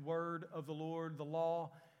glorious word of the Lord, the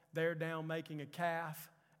law. They're down making a calf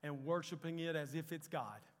and worshiping it as if it's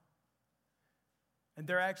God. And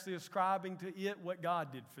they're actually ascribing to it what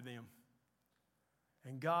God did for them.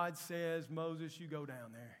 And God says, Moses, you go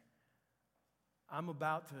down there. I'm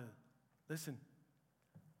about to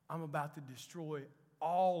destroy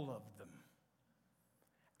all of them.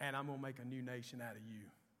 And I'm going to make a new nation out of you.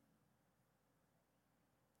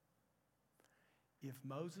 If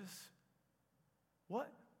Moses,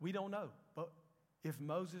 what? We don't know. But if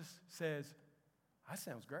Moses says, that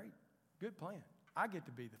sounds great. Good plan. I get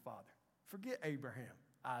to be the father. Forget Abraham,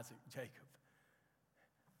 Isaac, Jacob.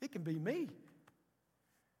 It can be me.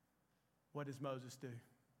 What does Moses do?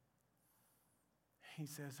 He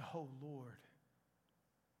says, oh, Lord.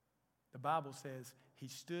 The Bible says he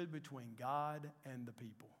stood between God and the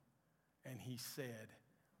people. And he said,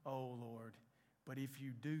 oh, Lord, but if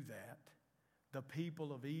you do that, the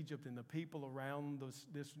people of Egypt and the people around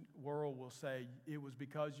this world will say, it was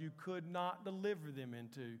because you could not deliver them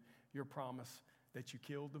into your promise that you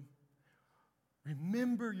killed them.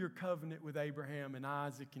 Remember your covenant with Abraham and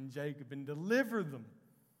Isaac and Jacob and deliver them.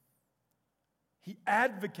 He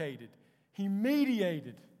advocated. He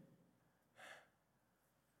mediated.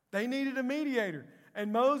 They needed a mediator.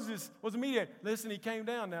 And Moses was a mediator. Listen, he came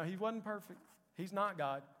down now. He wasn't perfect. He's not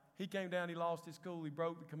God. He came down, he lost his cool, he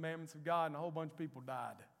broke the commandments of God, and a whole bunch of people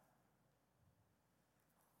died.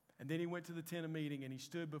 And then he went to the tent of meeting, and he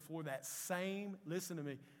stood before that same, listen to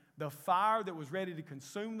me, the fire that was ready to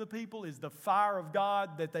consume the people is the fire of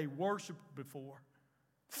God that they worshiped before.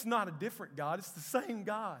 It's not a different God. It's the same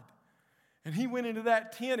God. And he went into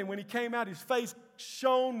that tent, and when he came out, his face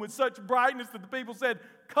shone with such brightness that the people said,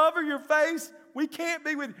 cover your face. We can't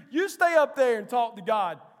be with you. You stay up there and talk to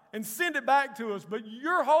God and send it back to us. But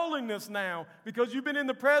your holiness now, because you've been in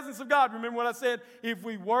the presence of God. Remember what I said? If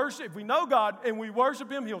we know God and we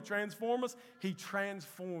worship him, he'll transform us. He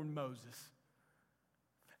transformed Moses.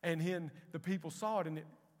 And then the people saw it, and it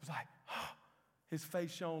was like, oh, his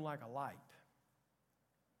face shone like a light.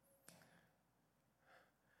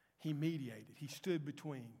 He mediated. He stood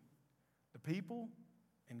between the people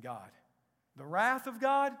and God. The wrath of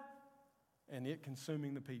God and it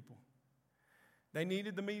consuming the people. They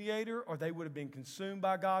needed the mediator, or they would have been consumed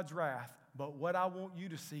by God's wrath. But what I want you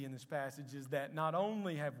to see in this passage is that not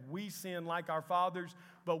only have we sinned like our fathers,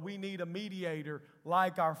 but we need a mediator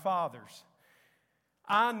like our fathers.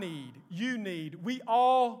 I need, you need, we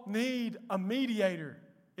all need a mediator.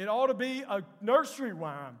 It ought to be a nursery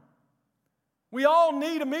rhyme. We all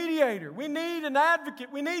need a mediator. We need an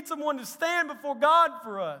advocate. We need someone to stand before God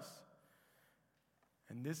for us.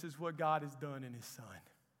 And this is what God has done in His Son.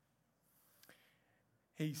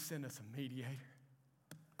 He sent us a mediator.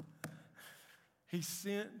 He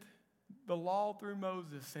sent the law through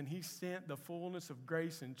Moses, and He sent the fullness of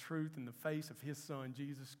grace and truth in the face of His Son,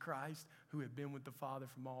 Jesus Christ, who had been with the Father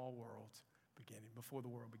from all worlds, before the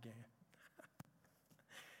world began.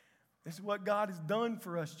 This is what God has done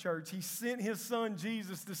for us, church. He sent His Son,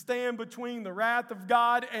 Jesus, to stand between the wrath of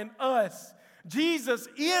God and us. Jesus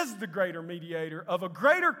is the greater mediator of a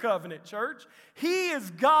greater covenant, church. He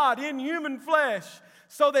is God in human flesh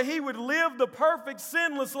so that He would live the perfect,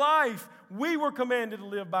 sinless life we were commanded to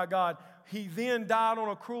live by God. He then died on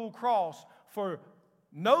a cruel cross for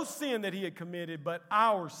no sin that He had committed, but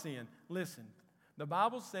our sin. Listen, the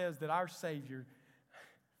Bible says that our Savior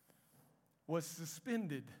was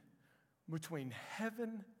suspended between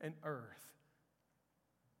heaven and earth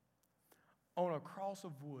on a cross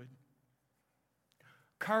of wood.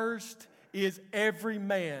 Cursed is every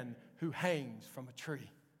man who hangs from a tree.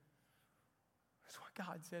 That's what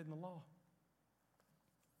God said in the law.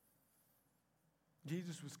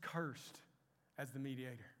 Jesus was cursed as the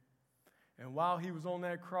mediator. And while He was on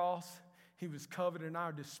that cross, He was covered in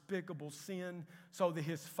our despicable sin so that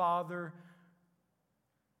His Father,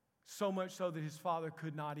 so much so that His Father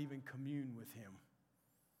could not even commune with Him.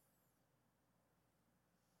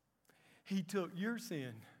 He took your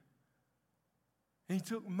sin, and He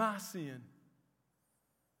took my sin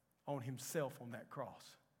on Himself on that cross.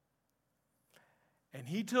 And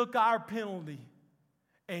He took our penalty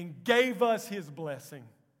and gave us His blessing.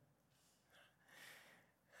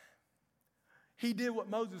 He did what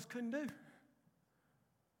Moses couldn't do.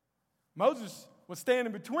 Moses was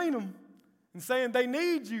standing between them and saying, they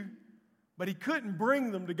need you, but he couldn't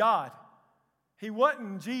bring them to God. He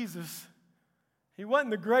wasn't Jesus. He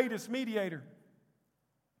wasn't the greatest mediator.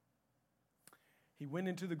 He went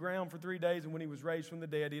into the ground for 3 days, and when He was raised from the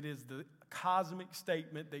dead, it is the cosmic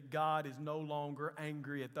statement that God is no longer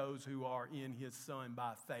angry at those who are in His Son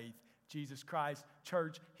by faith. Jesus Christ,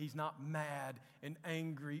 church, He's not mad and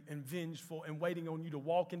angry and vengeful and waiting on you to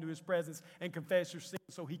walk into His presence and confess your sin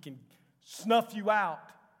so He can snuff you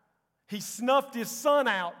out. He snuffed His Son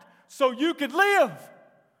out so you could live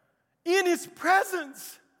in His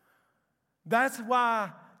presence. That's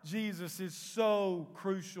why Jesus is so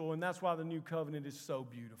crucial, and that's why the new covenant is so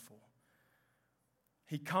beautiful.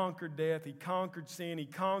 He conquered death, He conquered sin, He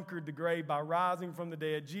conquered the grave by rising from the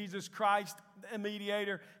dead. Jesus Christ, the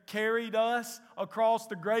mediator, carried us across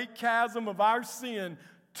the great chasm of our sin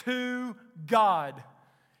to God.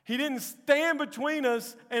 He didn't stand between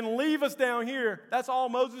us and leave us down here. That's all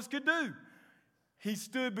Moses could do. He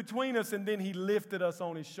stood between us, and then He lifted us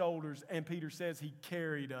on His shoulders, and Peter says He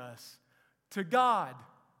carried us to God.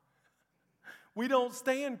 We don't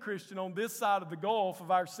stand, Christian, on this side of the gulf of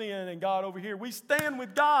our sin and God over here. We stand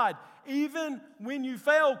with God. Even when you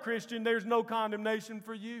fail, Christian, there's no condemnation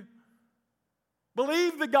for you.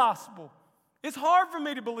 Believe the gospel. It's hard for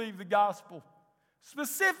me to believe the gospel,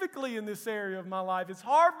 specifically in this area of my life. It's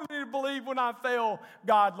hard for me to believe when I fail,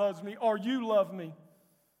 God loves me or you love me.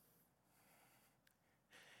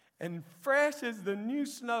 And fresh as the new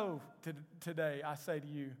snow today, I say to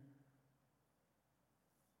you,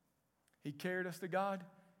 He carried us to God.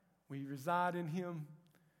 We reside in Him,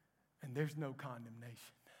 and there's no condemnation.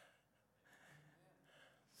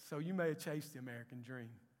 So you may have chased the American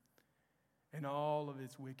dream and all of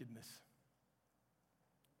its wickedness.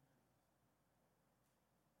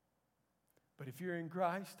 But if you're in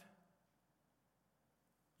Christ,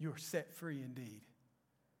 you're set free indeed.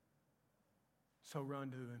 So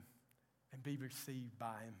run to Him and be received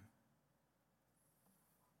by Him.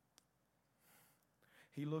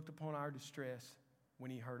 He looked upon our distress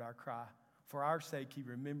when He heard our cry. For our sake, He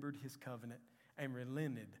remembered His covenant and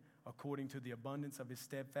relented according to the abundance of His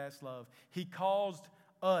steadfast love. He caused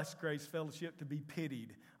us, Grace Fellowship, to be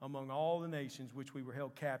pitied among all the nations which we were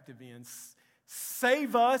held captive in.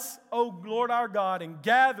 Save us, O Lord our God, and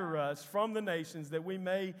gather us from the nations that we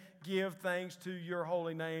may give thanks to your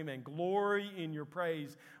holy name and glory in your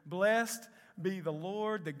praise. Blessed be the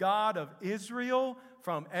Lord, the God of Israel,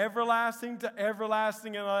 from everlasting to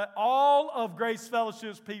everlasting. And let all of Grace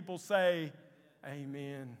Fellowship's people say,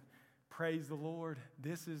 Amen. Praise the Lord.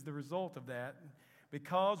 This is the result of that.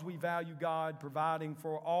 Because we value God providing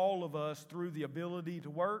for all of us through the ability to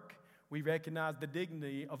work, we recognize the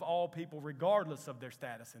dignity of all people regardless of their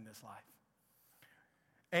status in this life.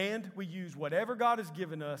 And we use whatever God has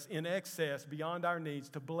given us in excess beyond our needs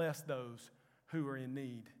to bless those who are in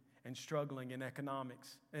need and struggling in economic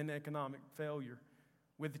failure.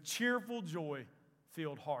 With cheerful,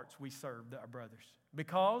 joy-filled hearts, we serve our brothers.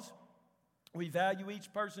 Because we value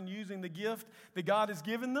each person using the gift that God has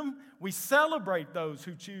given them, we celebrate those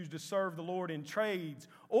who choose to serve the Lord in trades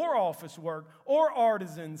or office work or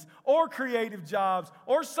artisans or creative jobs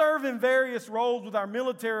or serve in various roles with our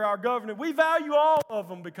military, our government. We value all of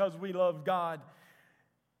them because we love God.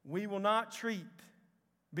 We will not treat,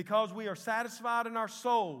 because we are satisfied in our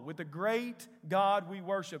soul with the great God we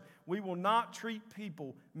worship, we will not treat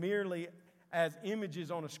people merely as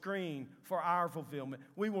images on a screen for our fulfillment.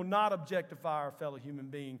 We will not objectify our fellow human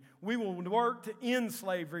being. We will work to end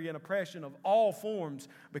slavery and oppression of all forms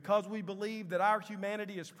because we believe that our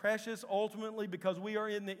humanity is precious. Ultimately, because we are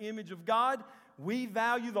in the image of God, we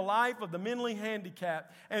value the life of the mentally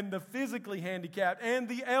handicapped and the physically handicapped and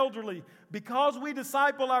the elderly. Because we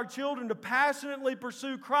disciple our children to passionately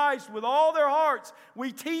pursue Christ with all their hearts,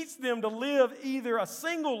 we teach them to live either a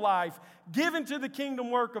single life given to the kingdom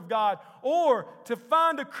work of God or to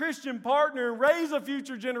find a Christian partner and raise a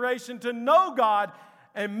future generation to know God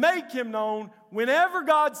and make Him known whenever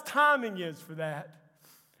God's timing is for that.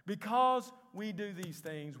 Because we do these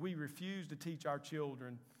things, we refuse to teach our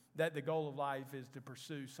children that the goal of life is to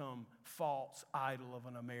pursue some false idol of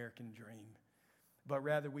an American dream. But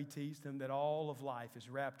rather we teach them that all of life is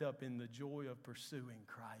wrapped up in the joy of pursuing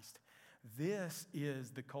Christ. This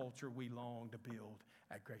is the culture we long to build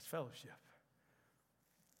at Grace Fellowship.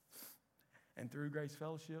 And through Grace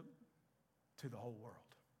Fellowship, to the whole world.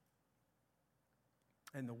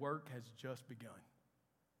 And the work has just begun.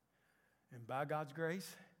 And by God's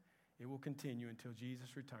grace, it will continue until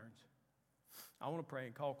Jesus returns. I want to pray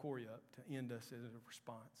and call Corey up to end us as a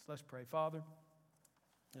response. Let's pray. Father,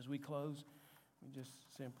 as we close, we just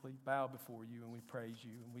simply bow before you and we praise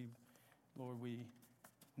you. And Lord, we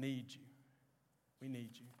need you. We need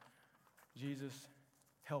you. Jesus,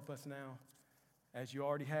 help us now, as you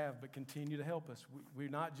already have, but continue to help us. We're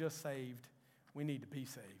not just saved, we need to be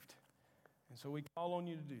saved. And so we call on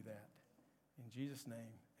you to do that. In Jesus' name,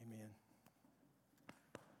 amen.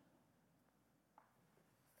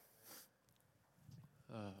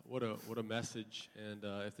 What a message. And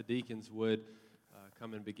if the deacons would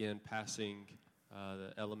come and begin passing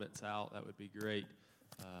the elements out, that would be great.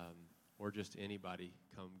 Or just anybody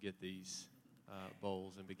come get these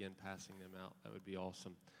bowls and begin passing them out. That would be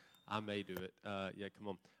awesome. I may do it. Yeah,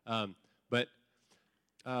 come on. But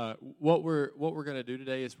what we're going to do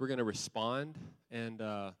today is we're going to respond. And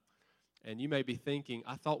you may be thinking,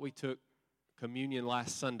 I thought we took communion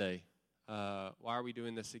last Sunday. Why are we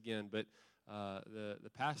doing this again? But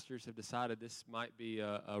the pastors have decided this might be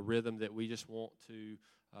a rhythm that we just want to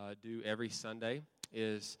do every Sunday.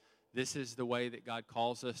 This is the way that God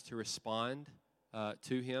calls us to respond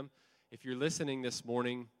to Him. If you're listening this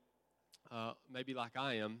morning, maybe like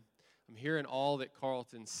I am, I'm hearing all that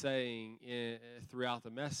Carlton's saying throughout the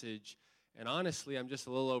message, and honestly, I'm just a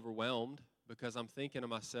little overwhelmed because I'm thinking to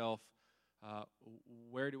myself,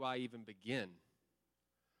 where do I even begin?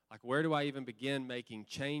 Like, where do I even begin making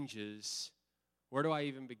changes? Where do I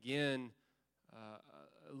even begin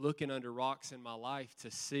looking under rocks in my life to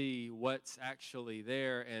see what's actually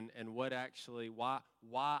there and what actually, why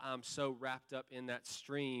I'm so wrapped up in that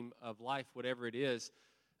stream of life, whatever it is,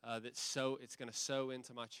 it's going to sow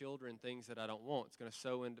into my children things that I don't want. It's going to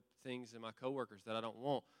sow into things in my coworkers that I don't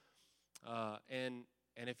want. And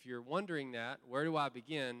if you're wondering that, where do I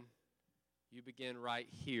begin? You begin right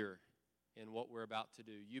here in what we're about to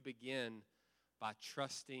do. You begin by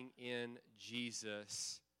trusting in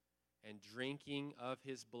Jesus and drinking of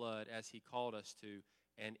His blood as He called us to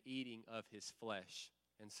and eating of His flesh.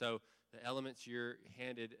 And so the elements you're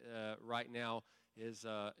handed right now is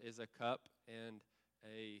a cup and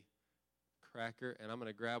a cracker, and I'm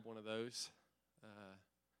going to grab one of those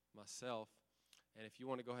myself. And if you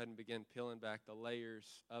want to go ahead and begin peeling back the layers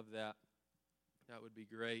of that, that would be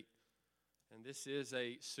great. And this is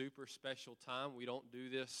a super special time. We don't do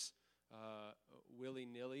this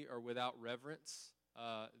willy-nilly or without reverence.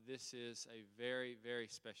 This is a very, very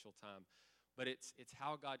special time. But it's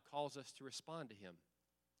how God calls us to respond to Him.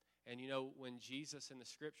 And you know, when Jesus in the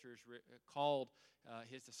Scriptures called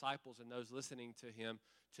His disciples and those listening to Him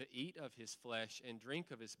to eat of His flesh and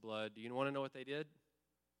drink of His blood, do you want to know what they did?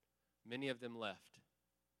 Many of them left.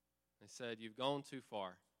 They said, "You've gone too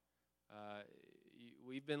far.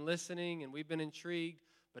 We've been listening and we've been intrigued,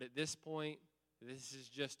 but at this point, this is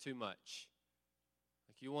just too much.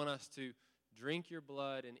 Like, you want us to drink your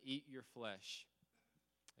blood and eat your flesh.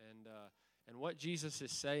 And what Jesus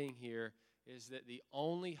is saying here is that the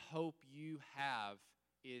only hope you have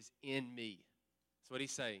is in me. That's what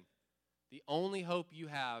he's saying. The only hope you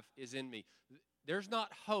have is in me. There's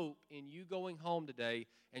not hope in you going home today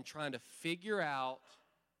and trying to figure out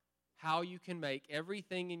how you can make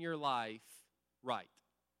everything in your life right.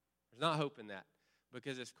 There's not hope in that.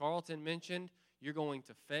 Because as Carlton mentioned, you're going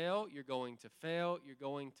to fail, you're going to fail, you're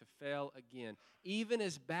going to fail again. Even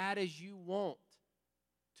as bad as you want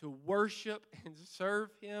to worship and serve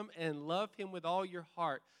him and love him with all your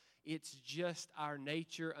heart, it's just our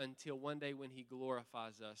nature until one day when he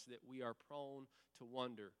glorifies us that we are prone to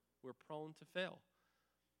wonder. We're prone to fail.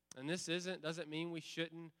 And this doesn't mean we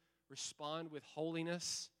shouldn't respond with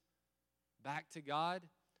holiness back to God,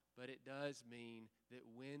 but it does mean that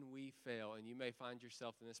when we fail, and you may find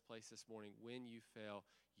yourself in this place this morning, when you fail,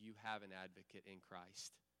 you have an advocate in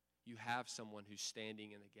Christ. You have someone who's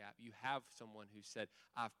standing in the gap. You have someone who said,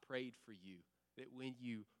 I've prayed for you, that when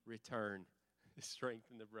you return,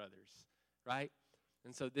 strengthen the brothers, right?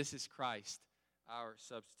 And so this is Christ, our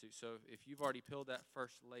substitute. So if you've already peeled that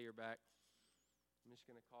first layer back, I'm just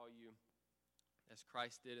going to call you, as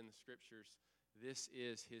Christ did in the Scriptures, this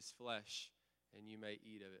is his flesh, and you may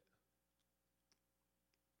eat of it.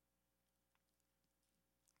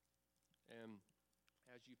 And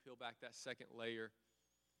as you peel back that second layer,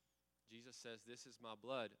 Jesus says, this is my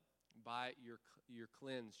blood. By it you're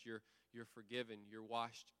cleansed, you're forgiven, you're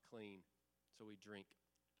washed clean. So we drink.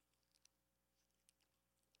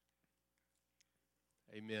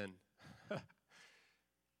 Amen.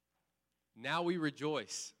 Now we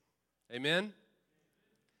rejoice. Amen?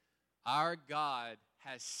 Our God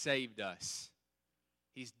has saved us.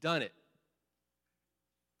 He's done it.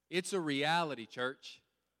 It's a reality, church.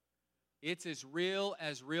 It's as real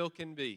can be.